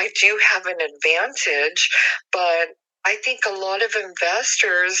I do have an advantage, but I think a lot of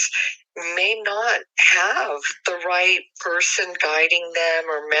investors may not have the right person guiding them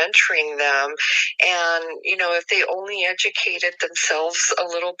or mentoring them. And, if they only educated themselves a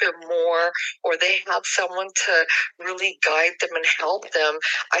little bit more, or they had someone to really guide them and help them,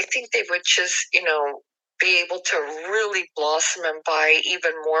 I think they would just, be able to really blossom and buy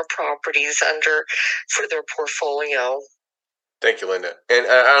even more properties for their portfolio. Thank you, Linda. And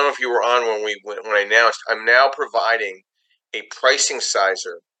I don't know if you were on when I announced, I'm now providing a pricing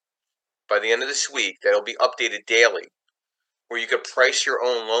sizer by the end of this week that'll be updated daily, where you could price your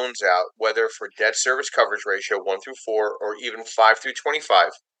own loans out, whether for debt service coverage ratio 1 through 4 or even 5 through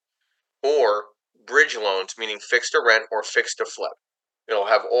 25, or bridge loans, meaning fixed to rent or fixed to flip. It'll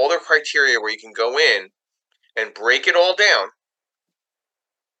have all the criteria where you can go in and break it all down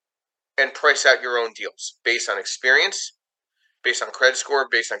and price out your own deals based on experience, based on credit score,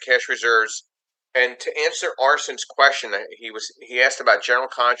 based on cash reserves. And to answer Arson's question, he asked about general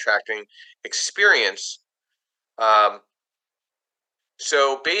contracting experience.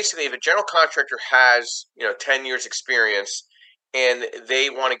 So basically, if a general contractor has 10 years experience and they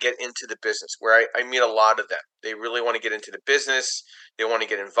want to get into the business, where I meet a lot of them, they really want to get into the business, they want to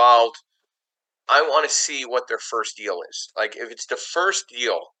get involved. I want to see what their first deal is. Like if it's the first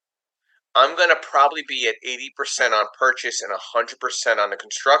deal, I'm going to probably be at 80% on purchase and 100% on the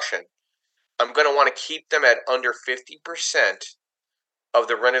construction. I'm going to want to keep them at under 50% of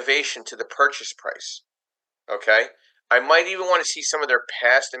the renovation to the purchase price. Okay? I might even want to see some of their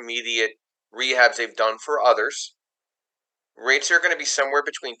past immediate rehabs they've done for others. Rates are going to be somewhere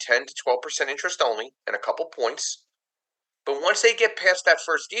between 10 to 12% interest only and a couple points. But once they get past that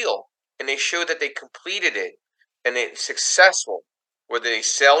first deal and they show that they completed it and it's successful, whether they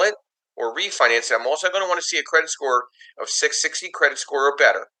sell it or refinance it, I'm also going to want to see a credit score of 660 credit score or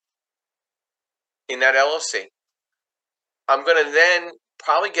better in that LLC. I'm going to then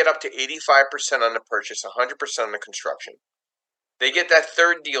probably get up to 85% on the purchase, 100% on the construction. They get that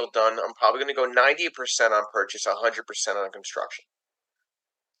third deal done, I'm probably going to go 90% on purchase, 100% on construction.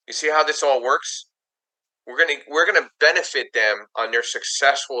 You see how this all works? We're going to benefit them on their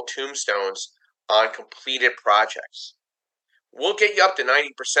successful tombstones on completed projects. We'll get you up to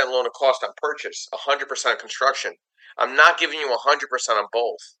 90% loan of cost on purchase, 100% on construction. I'm not giving you 100% on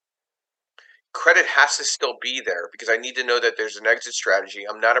both. Credit has to still be there because I need to know that there's an exit strategy.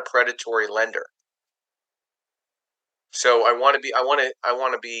 I'm not a predatory lender. So I want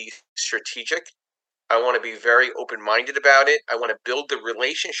to be strategic. I want to be very open-minded about it. I want to build the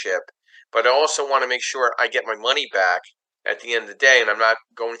relationship, but I also want to make sure I get my money back at the end of the day, and I'm not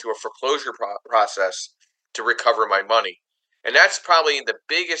going through a foreclosure process to recover my money. And that's probably the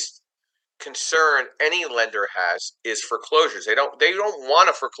biggest concern any lender has is foreclosures. They don't want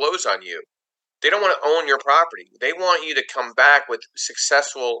to foreclose on you. They don't want to own your property. They want you to come back with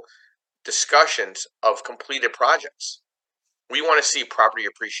successful discussions of completed projects. We want to see property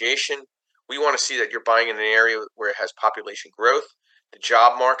appreciation. We want to see that you're buying in an area where it has population growth. The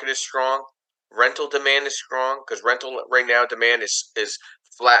job market is strong. Rental demand is strong because rental right now demand is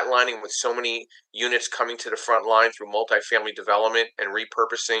flatlining with so many units coming to the front line through multifamily development and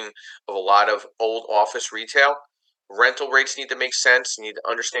repurposing of a lot of old office retail. Rental rates need to make sense. You need to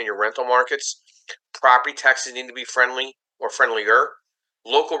understand your rental markets. Property taxes need to be friendly or friendlier.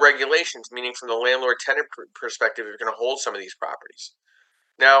 Local regulations, meaning from the landlord-tenant perspective, you're going to hold some of these properties.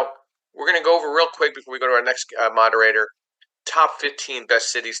 Now, we're going to go over real quick before we go to our next moderator. top 15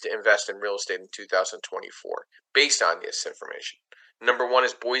 best cities to invest in real estate in 2024 based on this information. Number 1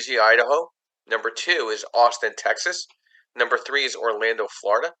 is Boise, Idaho. Number 2 is Austin, Texas. Number 3 is Orlando,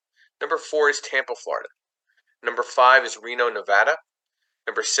 Florida. Number 4 is Tampa, Florida. Number 5 is Reno, Nevada.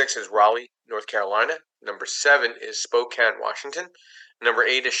 Number 6 is Raleigh, North Carolina. Number 7 is Spokane, Washington. Number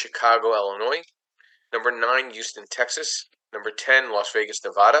 8 is Chicago, Illinois. Number 9, Houston, Texas. Number 10, Las Vegas,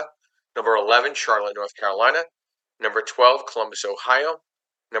 Nevada. Number 11, Charlotte, North Carolina. Number 12, Columbus, Ohio.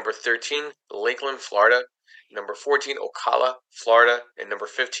 Number 13, Lakeland, Florida. Number 14, Ocala, Florida. And number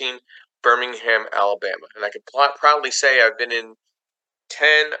 15, Birmingham, Alabama. And I can proudly say I've been in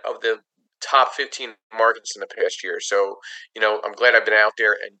 10 of the top 15 markets in the past year. So, I'm glad I've been out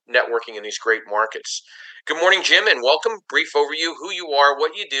there and networking in these great markets. Good morning, Jim, and welcome. Brief overview, who you are,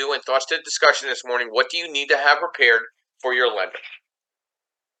 what you do, and thoughts to the discussion this morning. What do you need to have prepared for your lender?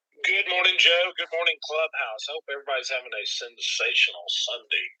 Good morning, Joe. Good morning, Clubhouse. I hope everybody's having a sensational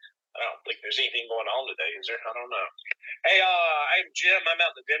Sunday. I don't think there's anything going on today, is there? I don't know. Hey, I'm Jim. I'm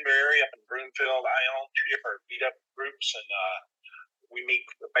out in the Denver area up in Broomfield. I own 2 different meetup groups, and we meet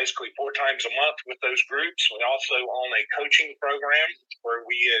basically 4 times a month with those groups. We also own a coaching program where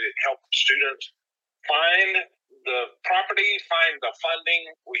we help students find the property, find the funding.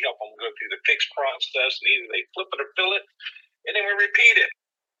 We help them go through the fix process, and either they flip it or fill it, and then we repeat it.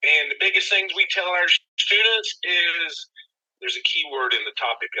 And the biggest things we tell our students is, there's a key word in the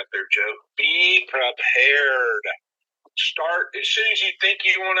topic up there, Joe. Be prepared. Start as soon as you think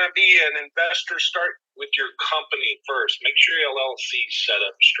you want to be an investor. Start with your company first. Make sure your LLC is set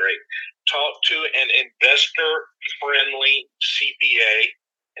up straight. Talk to an investor-friendly CPA,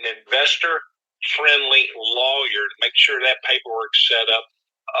 an investor-friendly lawyer to make sure that paperwork's set up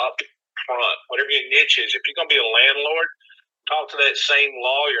front. Whatever your niche is. If you're going to be a landlord, talk to that same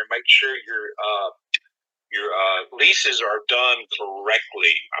lawyer. Make sure your leases are done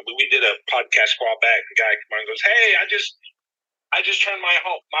correctly. I mean, we did a podcast a while back. The guy came on and goes, "Hey, I just turned my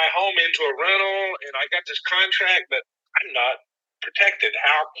home into a rental, and I got this contract, but I'm not protected.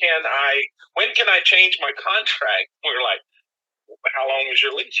 When can I change my contract?" We were like, "How long is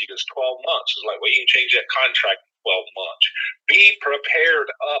your lease?" He goes, 12 months. It's like, well, you can change that contract in 12 months. Be prepared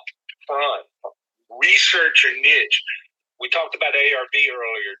up front. Research your niche. We talked about ARV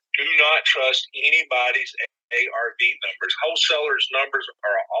earlier. Do not trust anybody's ARV numbers. Wholesalers' numbers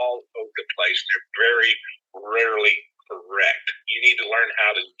are all over the place. They're very rarely correct. You need to learn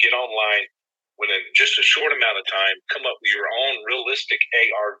how to get online within just a short amount of time, come up with your own realistic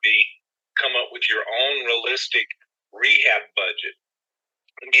ARV, come up with your own realistic rehab budget,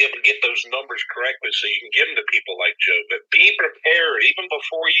 and be able to get those numbers correctly so you can give them to people like Joe. But be prepared even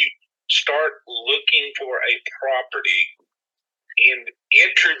before you start looking for a property, and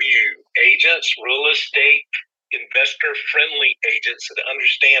interview agents, real estate, investor-friendly agents that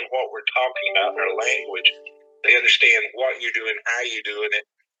understand what we're talking about in our language. They understand what you're doing, how you're doing it.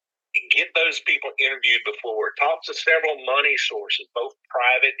 Get those people interviewed before. Talk to several money sources, both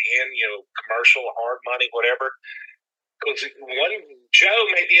private and commercial, hard money, whatever. Because Joe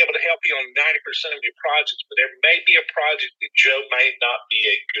may be able to help you on 90% of your projects, but there may be a project that Joe may not be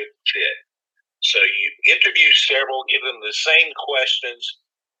a good fit. So you interview several, give them the same questions,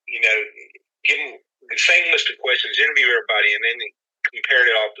 give them the same list of questions, interview everybody, and then compare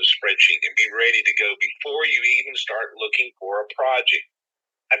it off the spreadsheet and be ready to go before you even start looking for a project.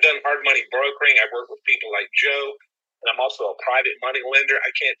 I've done hard money brokering. I've worked with people like Joe, and I'm also a private money lender. I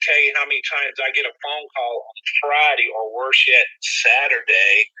can't tell you how many times I get a phone call on Friday or worse yet,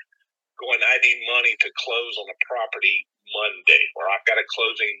 Saturday, going, "I need money to close on a property Monday," or "I've got a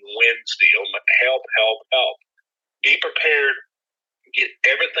closing Wednesday." Help. Be prepared. Get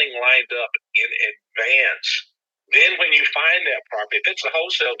everything lined up in advance. Then when you find that property, if it's a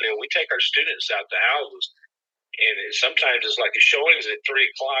wholesale deal, we take our students out to houses. And sometimes it's like a showing's at 3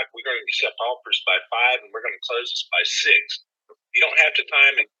 o'clock. We're going to accept offers by 5, and we're going to close this by 6. You don't have the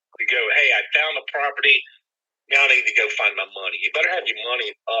time to go, "Hey, I found a property. Now I need to go find my money." You better have your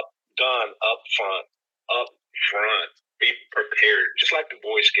money done up front. Be prepared. Just like the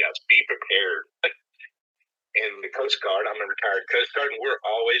Boy Scouts, be prepared. And the Coast Guard, I'm a retired Coast Guard, and we're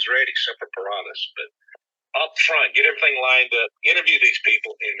always ready, Semper Paratus. But up front, get everything lined up, interview these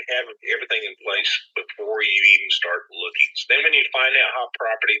people, and have everything in place before you even start looking. So then when you find out how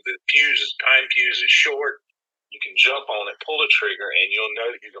property, the time fuse is short, you can jump on it, pull the trigger, and you'll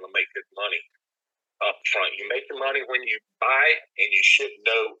know that you're going to make good money up front. You make the money when you buy, and you should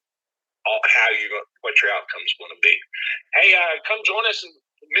know what your outcome's going to be. Hey, come join us,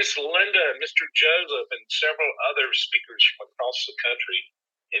 Miss Linda, Mr. Joseph, and several other speakers from across the country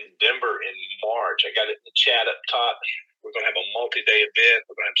in Denver in March. I got it in the chat up top. We're going to have a multi-day event.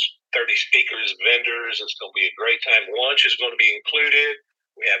 We're going to have 30 speakers, vendors. It's going to be a great time. Lunch is going to be included.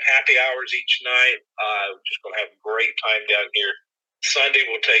 We have happy hours each night. We're just going to have a great time down here. Sunday,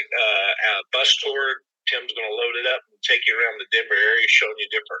 we'll take a bus tour. Tim's going to load it up and take you around the Denver area, showing you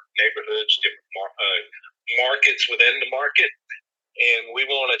different neighborhoods, different markets within the market. And we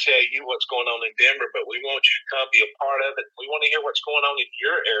want to tell you what's going on in Denver, but we want you to come be a part of it. We want to hear what's going on in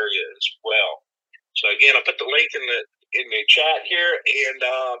your area as well. So again, I put the link in the chat here, and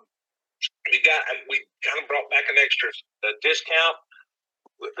we kind of brought back an extra discount.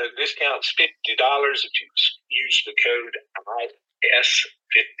 The discount's $50 if you use the code IS50.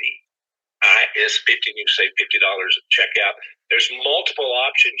 IS50, and you save $50 at checkout. There's multiple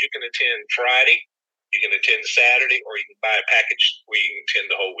options. You can attend Friday, you can attend Saturday, or you can buy a package where you can attend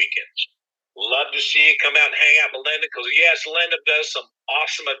the whole weekends. Love to see you come out and hang out with Linda, because yes, Linda does some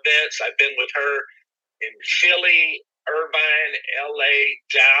awesome events. I've been with her in Philly, Irvine, LA,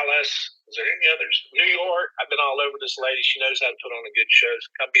 Dallas. Is there any others? New York. I've been all over this lady. She knows how to put on a good show.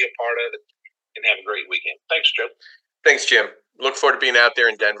 So come be a part of it and have a great weekend. Thanks, Joe. Thanks, Jim. Look forward to being out there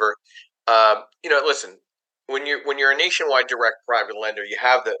in Denver. Listen, when you're a nationwide direct private lender, you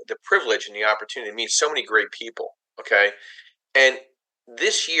have the privilege and the opportunity to meet so many great people. Okay, and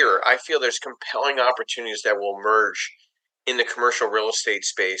this year I feel there's compelling opportunities that will emerge in the commercial real estate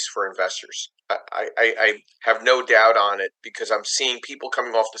space for investors. I have no doubt on it, because I'm seeing people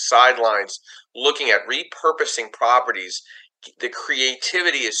coming off the sidelines looking at repurposing properties. The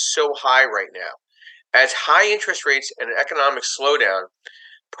creativity is so high right now. As high interest rates and an economic slowdown,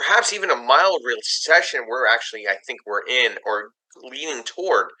 perhaps even a mild recession I think we're in or leaning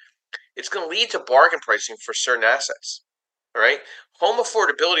toward, it's going to lead to bargain pricing for certain assets. All right. Home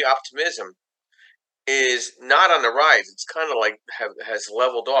affordability optimism is not on the rise. It's kind of like has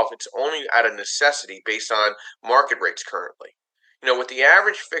leveled off. It's only out of necessity based on market rates currently. With the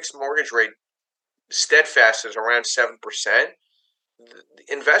average fixed mortgage rate steadfast is around 7%,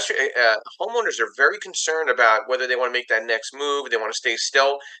 homeowners are very concerned about whether they want to make that next move. They want to stay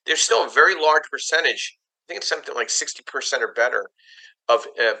still. There's still a very large percentage. I think it's something like 60% or better of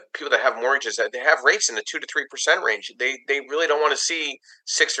people that have mortgages that they have rates in the 2 to 3% range. They really don't want to see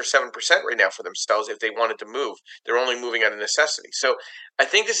 6 or 7% right now for themselves if they wanted to move. They're only moving out of necessity. So I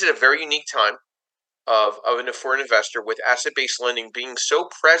think this is a very unique time for an investor, with asset-based lending being so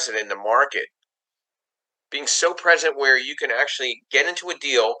present in the market, being so present where you can actually get into a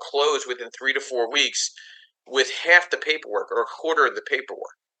deal, close within 3 to 4 weeks with half the paperwork or a quarter of the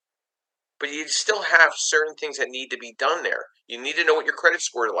paperwork. But you still have certain things that need to be done there. You need to know what your credit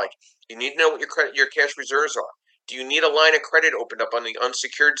score is like. You need to know what your cash reserves are. Do you need a line of credit opened up on the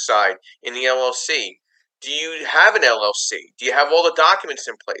unsecured side in the LLC? Do you have an LLC? Do you have all the documents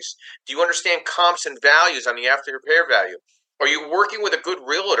in place? Do you understand comps and values on the after repair value? Are you working with a good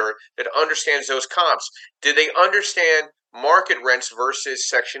realtor that understands those comps? Do they understand market rents versus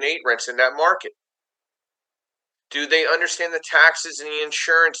Section 8 rents in that market? Do they understand the taxes and the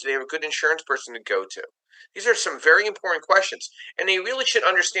insurance? Do they have a good insurance person to go to? These are some very important questions. And they really should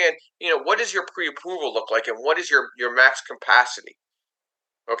understand, what does your pre-approval look like and what is your max capacity?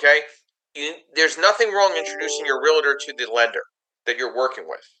 Okay? There's nothing wrong introducing your realtor to the lender that you're working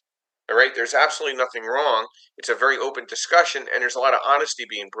with. All right? There's absolutely nothing wrong. It's a very open discussion, and there's a lot of honesty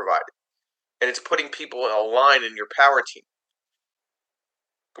being provided. And it's putting people in a line in your power team.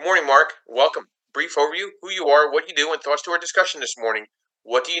 Good morning, Mark. Welcome. Brief overview, who you are, what you do, and thoughts to our discussion this morning.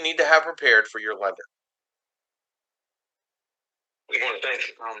 What do you need to have prepared for your lender? Good morning. Thanks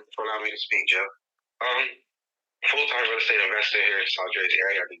for allowing me to speak, Joe. Full-time real estate investor here in the South Jersey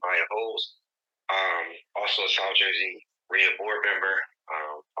area. I be buying homes. Also a South Jersey REIA board member.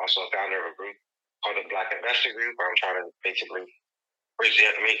 Also a founder of a group called the Black Investor Group. I'm trying to basically bridge the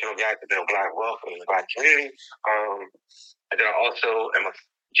informational gap to build Black wealth in the Black community. And then I also am a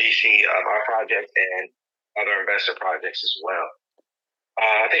GC of our project and other investor projects as well.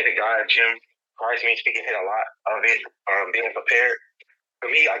 I think the guy, Jim, prior to me speaking, hit a lot of it. Being prepared. For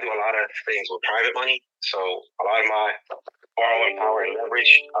me, I do a lot of things with private money. So a lot of my borrowing power and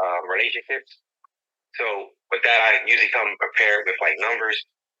leverage relationships. So with that, I usually come prepared with like numbers,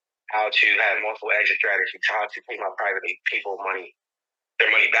 how to have multiple exit strategies, how to take my private people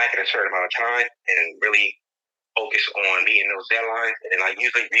their money back in a certain amount of time, and really focus on meeting those deadlines. And I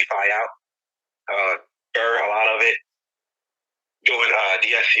usually refi out, a lot of it, doing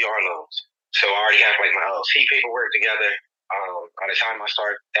DSCR loans. So I already have like my LLC paperwork together. By the time I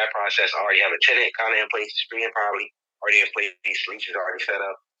start that process, I already have a tenant kind of in place, screen probably already in place, these leases already set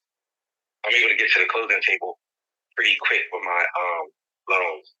up. I'm able to get to the closing table pretty quick with my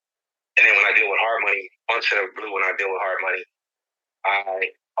loans. And then when I deal with hard money, once to the blue when I deal with hard money.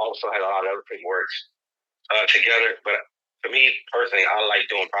 I also had a lot of other paperwork together, but for me personally, I like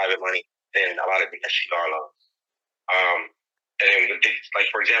doing private money than a lot of the SCR loans. And like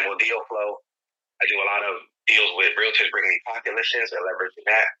for example, deal flow, I do a lot of deals with realtors bringing me pocket listings and leveraging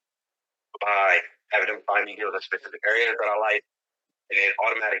that by having them find me deals in specific areas that I like, and then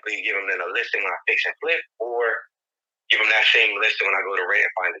automatically give them then a listing when I fix and flip, or give them that same listing when I go to rent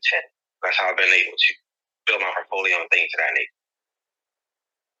and find a tenant. That's how I've been able to build my portfolio and things of that nature.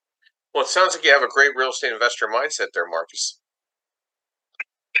 Well, it sounds like you have a great real estate investor mindset there, Marcus.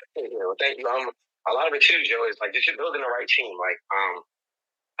 Well, thank you. A lot of it too, Joe, is like just building the right team. Like,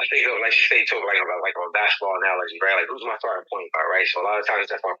 I think of, like you say, too, like a basketball analogy, right? Like, who's my starting point guard, right? So a lot of times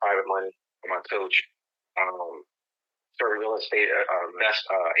that's my private money, or my coach. Certain real estate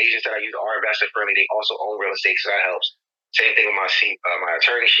agents that I use are investor friendly. They also own real estate, so that helps. Same thing with my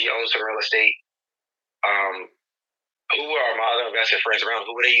attorney. She owns some real estate. Who are my other investor friends around?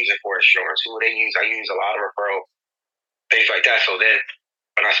 Who are they using for insurance? Who are they use? I use a lot of referral, things like that. So then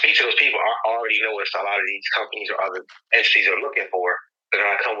when I speak to those people, I already know what a lot of these companies or other entities are looking for. So then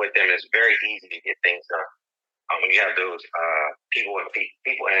I come with them. It's very easy to get things done when you have those people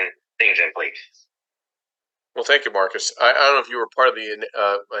and things in place. Well, thank you, Marcus. I don't know if you were part of the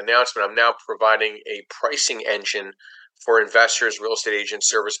announcement. I'm now providing a pricing engine for investors, real estate agents,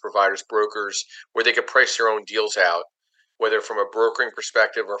 service providers, brokers, where they could price their own deals out, whether from a brokering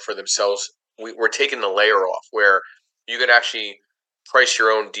perspective or for themselves. We're taking the layer off where you could actually price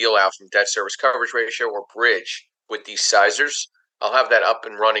your own deal out from debt service coverage ratio or bridge with these sizers. I'll have that up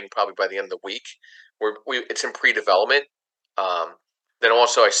and running probably by the end of the week. It's in pre-development. Then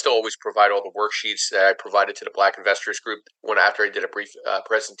also, I still always provide all the worksheets that I provided to the Black Investors Group after I did a brief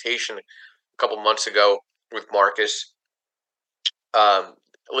presentation a couple months ago with Marcus.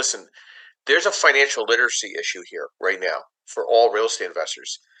 Listen, there's a financial literacy issue here right now for all real estate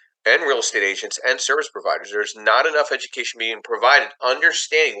investors and real estate agents and service providers. There's not enough education being provided,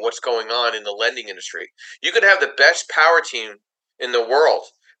 understanding what's going on in the lending industry. You could have the best power team in the world,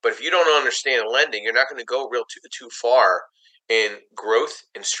 but if you don't understand lending, you're not going to go too far in growth,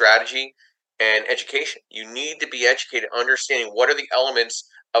 in strategy, and education. You need to be educated, understanding what are the elements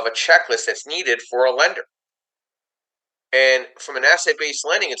of a checklist that's needed for a lender. And from an asset-based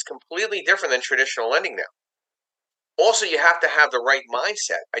lending, it's completely different than traditional lending now. Also, you have to have the right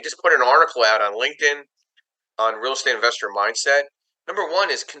mindset. I just put an article out on LinkedIn on real estate investor mindset. Number one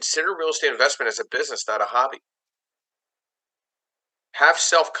is consider real estate investment as a business, not a hobby. Have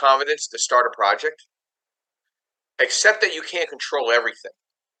self-confidence to start a project. Accept that you can't control everything.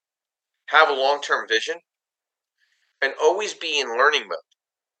 Have a long-term vision. And always be in learning mode.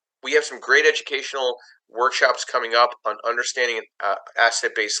 We have some great educational workshops coming up on understanding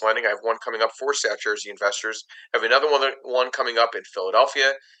asset-based lending. I have one coming up for South Jersey investors. I have another one coming up in Philadelphia.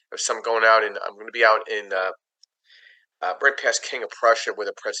 I have some going out I'm going to be out in right past King of Prussia with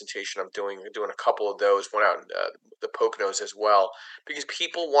a presentation I'm doing a couple of those, one out in the Poconos as well, because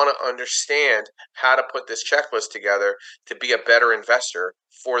people want to understand how to put this checklist together to be a better investor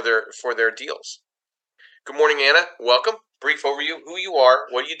for their deals. Good morning, Anna. Welcome. Brief overview, who you are,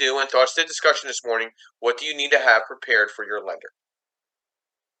 what you do, and thoughts to the discussion this morning. What do you need to have prepared for your lender?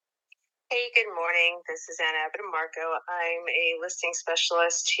 Hey, good morning. This is Anna Abitamarco. I'm a listing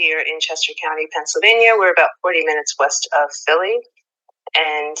specialist here in Chester County, Pennsylvania. We're about 40 minutes west of Philly.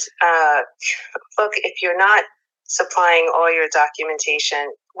 And look, if you're not supplying all your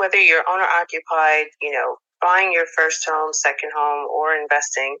documentation, whether you're owner-occupied, buying your first home, second home, or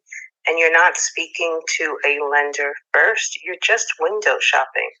investing, and you're not speaking to a lender first, you're just window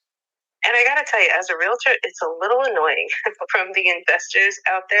shopping. And I got to tell you, as a realtor, it's a little annoying from the investors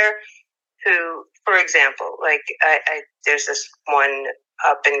out there who, for example, like there's this one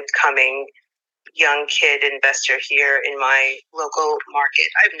up and coming young kid investor here in my local market.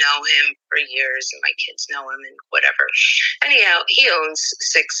 I've known him for years and my kids know him and whatever. Anyhow, he owns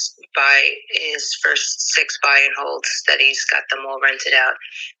his first six buy and holds that he's got them all rented out,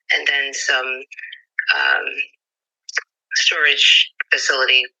 and then some storage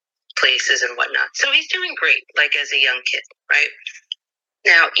facility places and whatnot. So he's doing great, like as a young kid, right?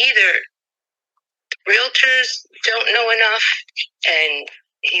 Now, either realtors don't know enough and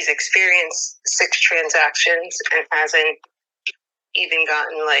he's experienced 6 transactions and hasn't even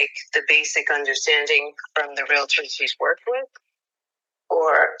gotten like the basic understanding from the realtors he's worked with,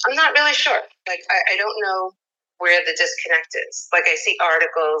 or I'm not really sure. Like, I don't know where the disconnect is. Like, I see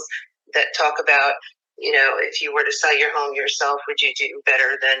articles that talk about, if you were to sell your home yourself, would you do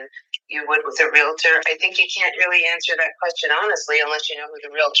better than you would with a realtor? I think you can't really answer that question honestly unless you know who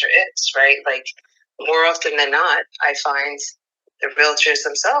the realtor is, right? Like, more often than not, I find the realtors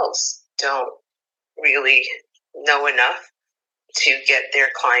themselves don't really know enough to get their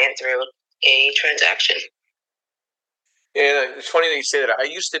client through a transaction. Yeah, it's funny that you say that. I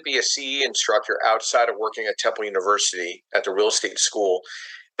used to be a CE instructor outside of working at Temple University at the real estate school.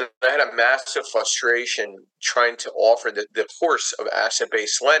 And I had a massive frustration trying to offer the course of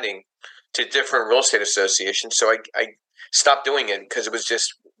asset-based lending to different real estate associations. So I stopped doing it because it was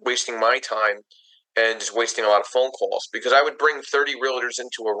just wasting my time and just wasting a lot of phone calls, because I would bring 30 realtors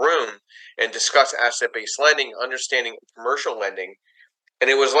into a room and discuss asset-based lending, understanding commercial lending, and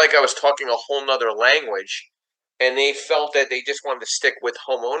it was like I was talking a whole nother language, and they felt that they just wanted to stick with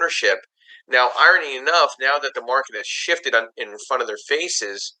home ownership. Now, irony enough, now that the market has shifted in front of their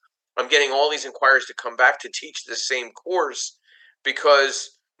faces, I'm getting all these inquiries to come back to teach the same course,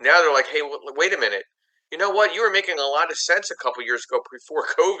 because now they're like, hey, wait a minute. You know what? You were making a lot of sense a couple years ago before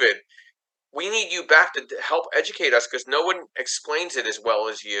COVID. We need you back to help educate us, because no one explains it as well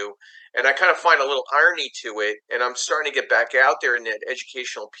as you. And I kind of find a little irony to it. And I'm starting to get back out there in that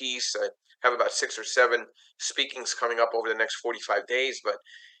educational piece. I have about 6 or 7 speakings coming up over the next 45 days. But,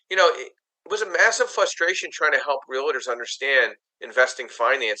 it was a massive frustration trying to help realtors understand investing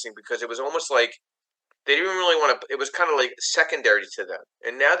financing, because it was almost like they didn't really want to. It was kind of like secondary to them.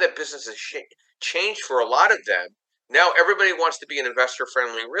 And now that business has changed for a lot of them, now everybody wants to be an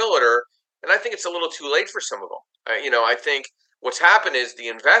investor-friendly realtor, and I think it's a little too late for some of them. I think what's happened is the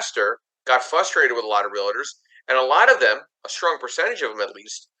investor got frustrated with a lot of realtors, and a lot of them, a strong percentage of them at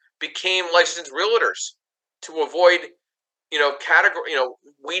least, became licensed realtors to avoid category,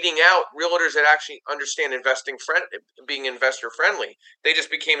 weeding out realtors that actually understand being investor friendly. They just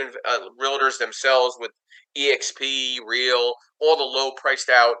became realtors themselves with EXP, Real, all the low priced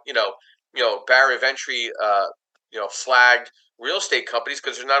out, barrier of entry, flagged real estate companies,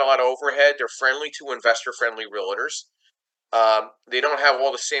 because there's not a lot of overhead. They're friendly to investor friendly realtors. They don't have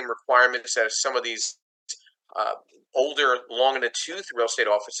all the same requirements as some of these uh, older, long in the tooth real estate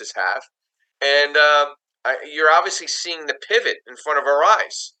offices have. And you're obviously seeing the pivot in front of our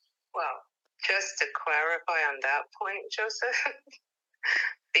eyes. Well, just to clarify on that point, Joseph,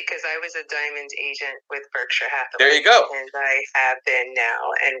 because I was a diamond agent with Berkshire Hathaway. There you go. And I have been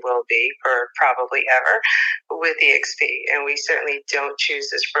now and will be for probably ever with EXP. And we certainly don't choose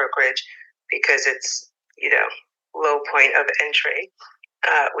this brokerage because it's, low point of entry.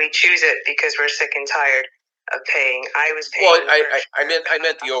 We choose it because we're sick and tired of paying. I was paying. Well, I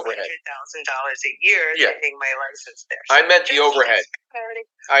meant the overhead. $100,000 a year getting my license there. So I meant the overhead.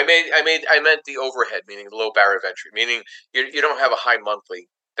 I meant the overhead, meaning low barrier of entry, meaning you don't have a high monthly.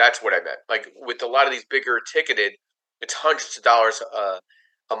 That's what I meant. Like with a lot of these bigger ticketed, it's hundreds of dollars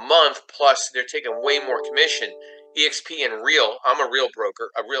a month, plus they're taking way more commission. EXP and Real. I'm a Real broker,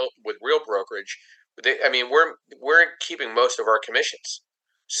 with Real brokerage. We're keeping most of our commissions.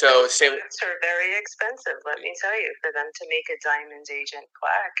 So same. Are very expensive. Let me tell you, for them to make a diamond agent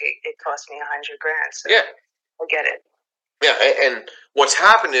plaque, it cost me $100,000. So yeah, I get it. Yeah, and what's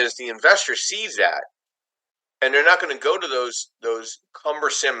happened is the investor sees that, and they're not going to go to those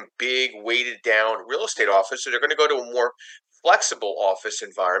cumbersome, big, weighted down real estate offices. So they're going to go to a more flexible office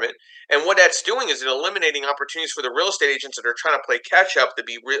environment. And what that's doing is eliminating opportunities for the real estate agents that are trying to play catch up to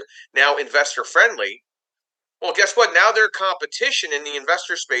be now investor friendly. Well, guess what? Now their competition in the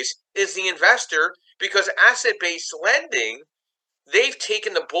investor space is the investor, because asset-based lending, they've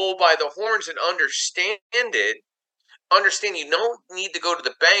taken the bull by the horns and understand it. Understand you don't need to go to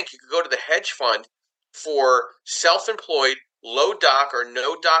the bank. You could go to the hedge fund for self-employed, low doc or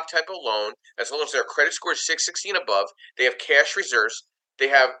no doc type of loan, as long as their credit score is 660 and above. They have cash reserves. They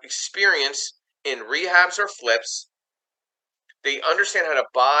have experience in rehabs or flips. They understand how to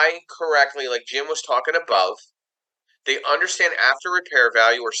buy correctly, like Jim was talking about. They understand after repair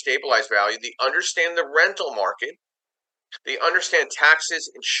value or stabilized value. They understand the rental market. They understand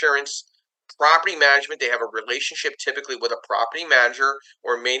taxes, insurance, property management. They have a relationship typically with a property manager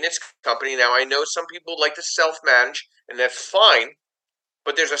or maintenance company. Now, I know some people like to self-manage, and that's fine,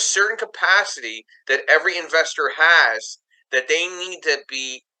 but there's a certain capacity that every investor has that they need to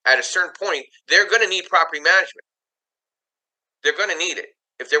be at a certain point. They're going to need property management. They're going to need it.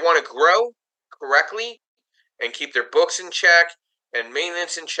 If they want to grow correctly and keep their books in check and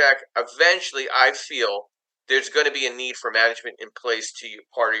maintenance in check, eventually I feel there's going to be a need for management in place to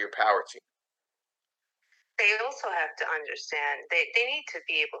part of your power team. They also have to understand, they need to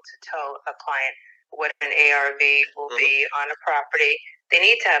be able to tell a client what an ARV will be on a property. They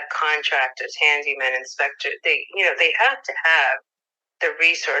need to have contractors, handymen, inspectors. They have to have the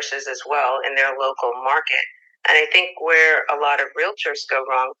resources as well in their local market. And I think where a lot of realtors go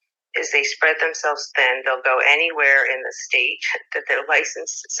wrong is they spread themselves thin. They'll go anywhere in the state that they're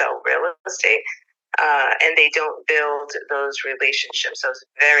licensed to sell real estate, and they don't build those relationships, those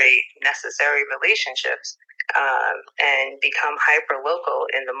very necessary relationships, and become hyper local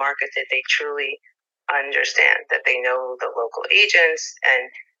in the market that they truly understand, that they know the local agents and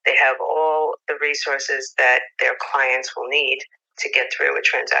they have all the resources that their clients will need to get through a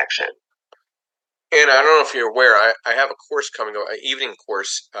transaction. And I don't know if you're aware, I have a course coming up, an evening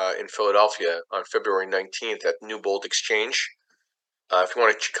course in Philadelphia on February 19th at New Bold Exchange. If you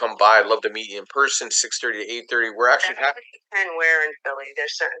want to come by, I'd love to meet you in person, 6:30 to 8:30. We're actually and where in Philly?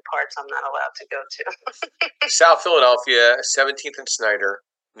 There's certain parts I'm not allowed to go to. South Philadelphia, 17th and Snyder,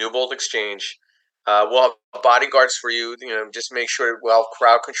 New Bold Exchange. We'll have bodyguards for you. Just make sure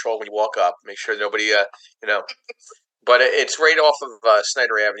crowd control when you walk up. Make sure nobody, But it's right off of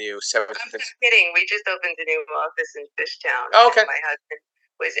Snyder Avenue, 17th. I'm not kidding. We just opened a new office in Fishtown. Oh, okay. My husband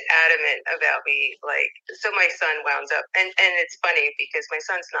was adamant about me, so my son wound up, and it's funny because my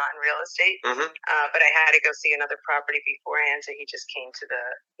son's not in real estate, but I had to go see another property beforehand, so he just came to the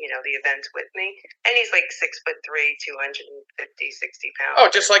event with me, and he's like 6'3", 250, 60 pounds. Oh,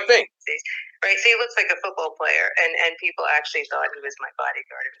 just like me. Right, so he looks like a football player, and people actually thought he was my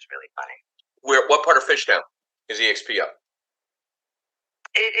bodyguard. It was really funny. What part of Fishtown is EXP up?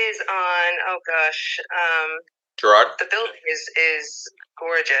 It is on, Gerard? The building is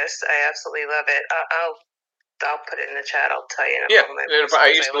gorgeous. I absolutely love it. I'll put it in the chat. I'll tell you in a moment. Yeah,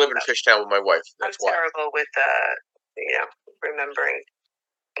 I used to live in Fishtown with my wife. That's why. I'm terrible with remembering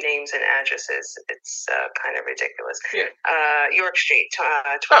names and addresses. It's kind of ridiculous. Yeah. York Street,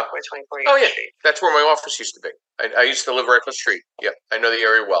 2424 York Street. That's where my office used to be. I used to live right across the street. Yeah, I know the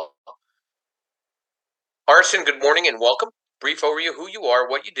area well. Arson, good morning and welcome. Brief overview, who you are,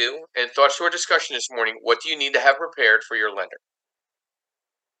 what you do, and thoughts to our discussion this morning. What do you need to have prepared for your lender?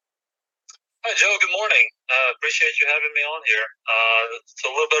 Hi, Joe. Good morning. Appreciate you having me on here. So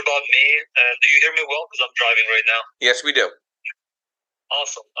a little bit about me. Do you hear me well? Because I'm driving right now. Yes, we do.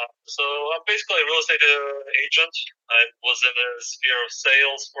 Awesome. So I'm basically a real estate agent. I was in the sphere of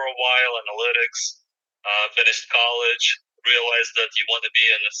sales for a while, analytics, finished college, realized that you want to be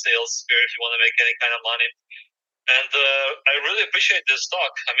in the sales sphere if you want to make any kind of money. And I really appreciate this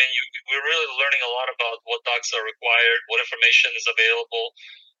talk. I mean, we're really learning a lot about what docs are required, what information is available,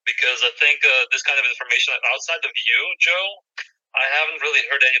 because I think this kind of information outside of you, Joe, I haven't really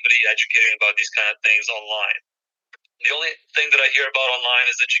heard anybody educating about these kind of things online. The only thing that I hear about online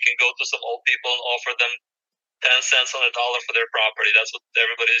is that you can go to some old people and offer them 10 cents on the dollar for their property. That's what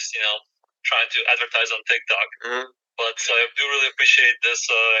everybody's, trying to advertise on TikTok. Mm-hmm. But I do really appreciate this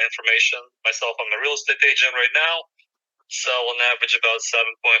information. Myself, I'm a real estate agent right now. Sell on average about $7.5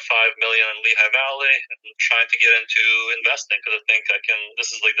 million in Lehigh Valley. I'm trying to get into investing because I think this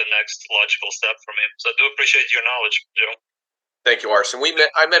is like the next logical step for me. So I do appreciate your knowledge, Joe. Thank you, Arson.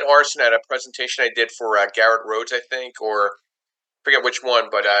 I met Arson at a presentation I did for Garrett Rhodes, I think, or I forget which one,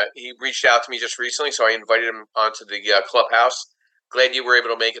 but he reached out to me just recently, so I invited him onto the clubhouse. Glad you were able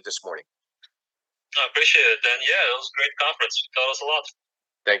to make it this morning. I appreciate it. And yeah, it was a great conference. You taught us a lot.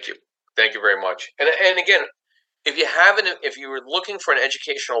 Thank you. Thank you very much. And again, if you were looking for an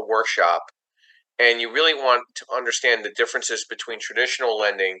educational workshop and you really want to understand the differences between traditional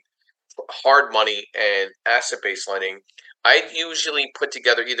lending, hard money, and asset-based lending, I usually put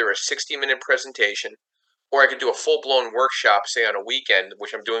together either a 60-minute presentation or I could do a full-blown workshop, say on a weekend,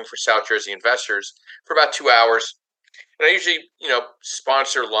 which I'm doing for South Jersey investors for about 2 hours. And I usually,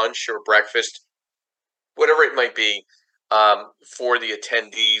 sponsor lunch or breakfast, whatever it might be, for the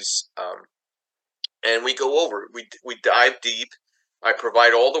attendees. And we go over, we dive deep. I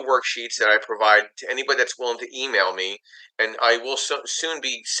provide all the worksheets that I provide to anybody that's willing to email me. And I will soon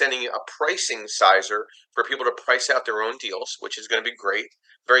be sending a pricing sizer for people to price out their own deals, which is going to be great.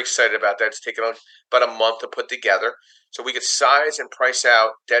 Very excited about that. It's taken about a month to put together. So we could size and price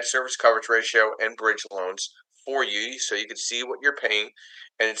out debt service coverage ratio and bridge loans for you so you can see what you're paying.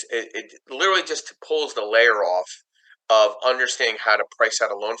 And it literally just pulls the layer off of understanding how to price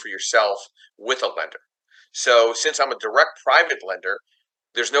out a loan for yourself with a lender. So since I'm a direct private lender,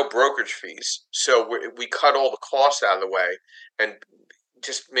 there's no brokerage fees. So we cut all the costs out of the way and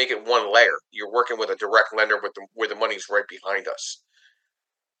just make it one layer. You're working with a direct lender where the money's right behind us.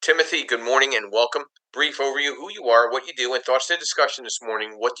 Timothy, good morning and welcome. Brief overview, who you are, what you do, and thoughts to the discussion this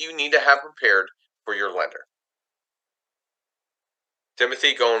morning. What do you need to have prepared for your lender?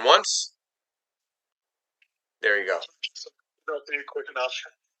 Timothy, going once. There you go. Not being quick enough.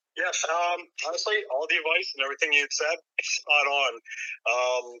 Yes, honestly, all the advice and everything you've said, spot on.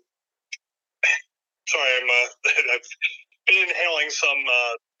 Sorry, been inhaling some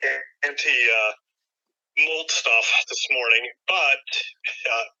anti mold stuff this morning, but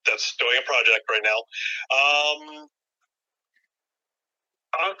that's doing a project right now.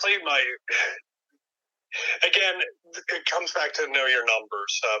 Honestly, again, it comes back to know your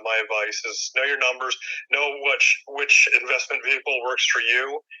numbers. My advice is know your numbers, know which investment vehicle works for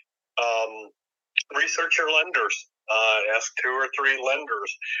you. Research your lenders. Ask 2 or 3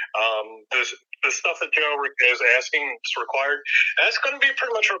 lenders. The stuff that Joe is asking is required. That's going to be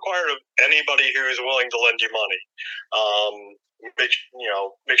pretty much required of anybody who is willing to lend you money.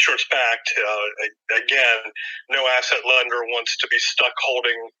 Make sure it's backed. Again, no asset lender wants to be stuck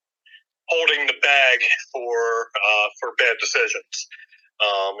holding the bag for bad decisions.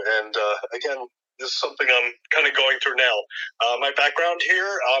 Again, this is something I'm kind of going through now. My background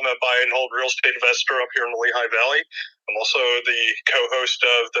here, I'm a buy and hold real estate investor up here in the Lehigh Valley. I'm also the co-host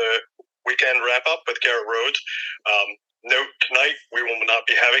of the Weekend Wrap Up with Garrett Rhodes. Note tonight, we will not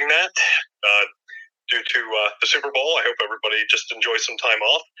be having that due to the Super Bowl. I hope everybody just enjoys some time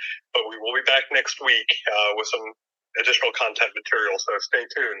off. But we will be back next week with some additional content material, so stay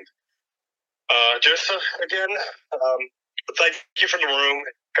tuned. Again, thank you for the room.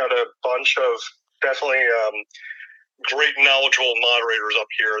 Got a bunch of definitely great knowledgeable moderators up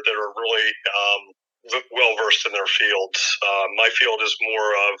here that are really well versed in their fields. My field is more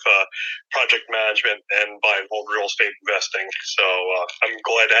of project management and buy and hold real estate investing. So I'm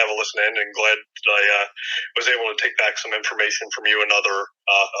glad to have a listen in, and glad that I was able to take back some information from you and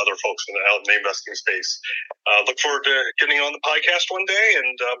other folks out in the investing space. Look forward to getting on the podcast one day.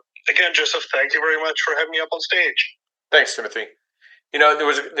 And again, Joseph, thank you very much for having me up on stage. Thanks, Timothy.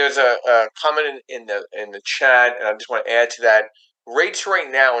 There's a comment in the chat, and I just want to add to that. Rates right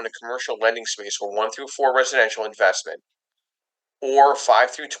now in the commercial lending space for 1 through 4 residential investment or 5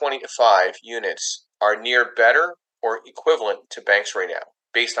 through 25 units are near better or equivalent to banks right now,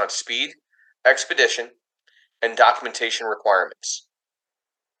 based on speed, expedition, and documentation requirements.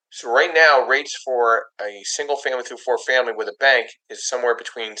 So right now, rates for a single family through 4 family with a bank is somewhere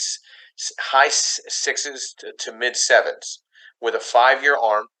between high 6s to mid 7s, with a 5-year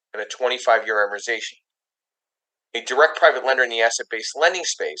ARM and a 25-year amortization. A direct private lender in the asset-based lending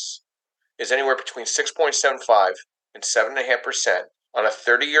space is anywhere between 6.75 and 7.5% on a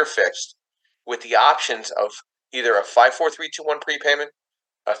 30-year fixed, with the options of either a 5-4-3-2-1 prepayment,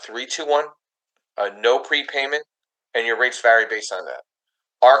 a 3-2-1, a no prepayment, and your rates vary based on that.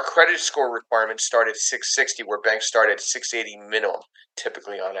 Our credit score requirements start at 660, where banks start at 680 minimum,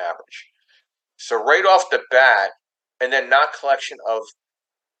 typically on average. So right off the bat, and then not collection of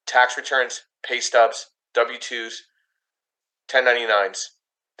tax returns, pay stubs, W-2s, 1099s,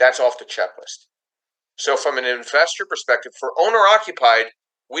 that's off the checklist. So from an investor perspective, for owner-occupied,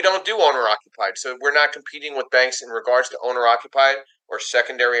 we don't do owner-occupied. So we're not competing with banks in regards to owner-occupied or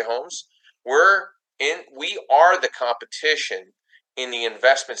secondary homes. We are the competition in the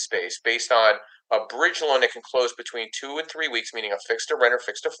investment space based on a bridge loan that can close between 2 and 3 weeks, meaning a fixed to rent or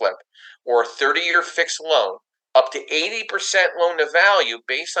fixed to flip, or a 30-year fixed loan, up to 80% loan to value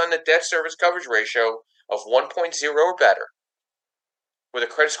based on the debt service coverage ratio of 1.0 or better, with a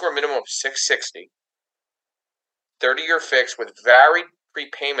credit score minimum of 660, 30-year fixed with varied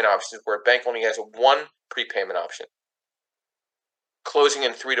prepayment options where a bank only has one prepayment option, closing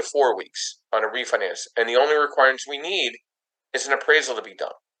in 3 to 4 weeks on a refinance. And the only requirements we need is an appraisal to be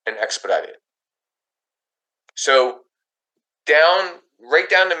done and expedited. So right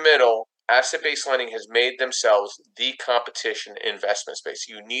down the middle, asset-based lending has made themselves the competition investment space.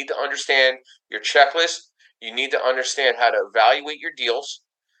 You need to understand your checklist. You need to understand how to evaluate your deals.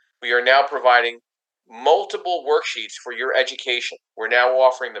 We are now providing multiple worksheets for your education. We're now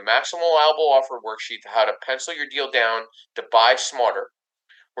offering the maximal allowable offer worksheet to how to pencil your deal down to buy smarter.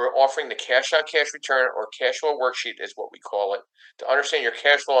 We're offering the cash on cash return, or cash flow worksheet is what we call it, to understand your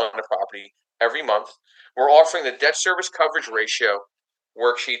cash flow on the property every month. We're offering the debt service coverage ratio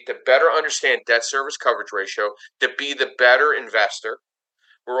worksheet to better understand debt service coverage ratio, to be the better investor.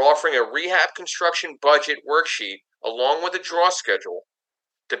 We're offering a rehab construction budget worksheet along with a draw schedule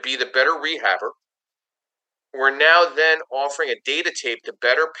to be the better rehabber. We're now then offering a data tape to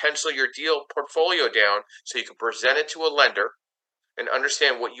better pencil your deal portfolio down so you can present it to a lender and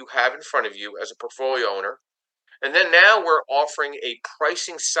understand what you have in front of you as a portfolio owner. And then now we're offering a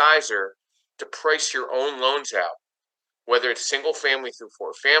pricing sizer to price your own loans out, whether it's single family through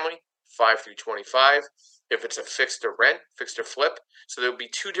 4 family, 5 through 25, if it's a fixed to rent, fixed to flip. So there'll be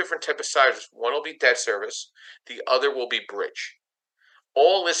 2 different types of sizes. One will be debt service, the other will be bridge.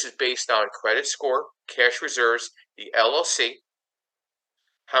 All this is based on credit score, cash reserves, the LLC,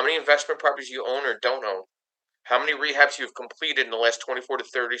 how many investment properties you own or don't own, how many rehabs you've completed in the last 24 to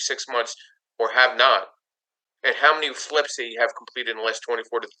 36 months or have not, and how many flips that you have completed in the last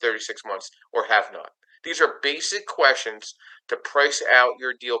 24 to 36 months or have not. These are basic questions to price out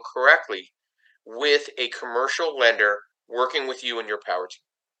your deal correctly with a commercial lender working with you and your power team.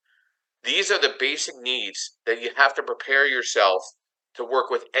 These are the basic needs that you have to prepare yourself to work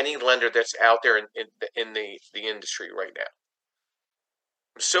with any lender that's out there in the industry right now.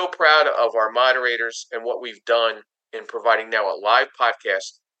 I'm so proud of our moderators and what we've done in providing now a live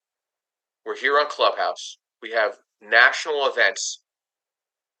podcast. We're here on Clubhouse. We have national events.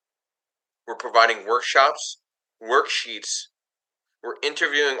 We're providing workshops, worksheets. We're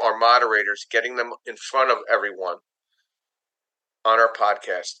interviewing our moderators, getting them in front of everyone on our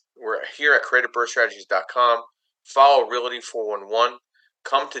podcast. We're here at creativebirdstrategies.com. Follow Realty 411.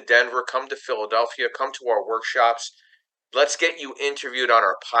 Come to Denver. Come to Philadelphia. Come to our workshops. Let's get you interviewed on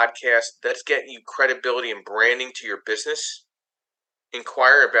our podcast. Let's get you credibility and branding to your business.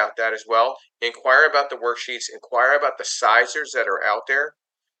 Inquire about that as well. Inquire about the worksheets. Inquire about the sizers that are out there.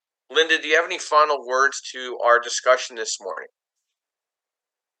 Linda, do you have any final words to our discussion this morning?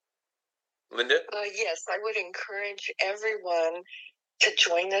 Linda? Yes, I would encourage everyone to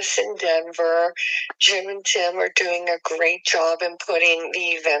join us in Denver. Jim and Tim are doing a great job in putting the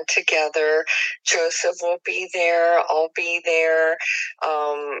event together. Joseph will be there. I'll be there.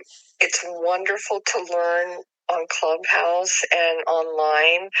 It's wonderful to learn on Clubhouse and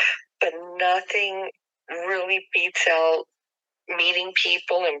online, but nothing really beats out meeting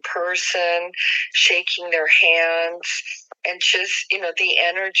people in person, shaking their hands, and just, the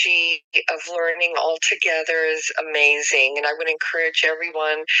energy of learning all together is amazing. And I would encourage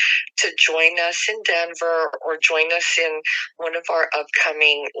everyone to join us in Denver or join us in one of our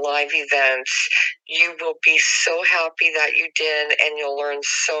upcoming live events. You will be so happy that you did, and you'll learn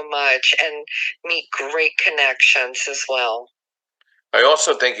so much and meet great connections as well. I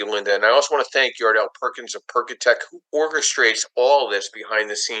also thank you, Linda, and I also want to thank Yardell Perkins of Perkatech, who orchestrates all of this behind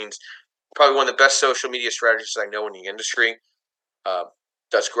the scenes. Probably one of the best social media strategists I know in the industry.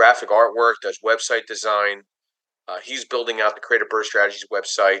 Does graphic artwork, does website design. He's building out the Creative Bird Strategies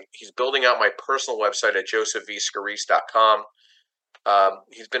website. He's building out my personal website at josephvscarice.com.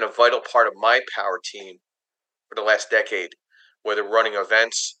 He's been a vital part of my power team for the last decade, whether running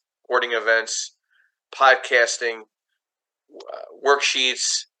events, sporting events, podcasting,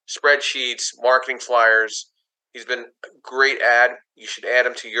 worksheets, spreadsheets, marketing flyers. He's been a great ad. You should add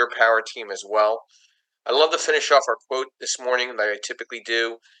him to your power team as well. I love to finish off our quote this morning that I typically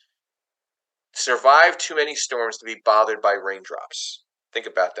do. Survive too many storms to be bothered by raindrops. Think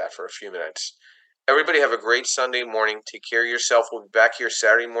about that for a few minutes. Everybody have a great Sunday morning. Take care of yourself. We'll be back here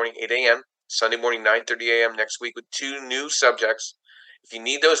Saturday morning, 8 a.m., Sunday morning, 9:30 a.m. next week with 2 new subjects. If you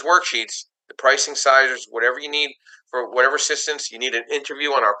need those worksheets, the pricing sizes, whatever you need for whatever assistance, you need an interview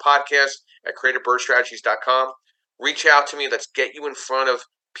on our podcast at creativebirdstrategies.com. Reach out to me. Let's get you in front of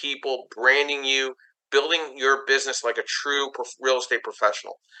people, branding you, building your business like a true real estate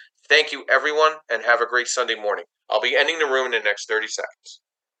professional. Thank you, everyone, and have a great Sunday morning. I'll be ending the room in the next 30 seconds.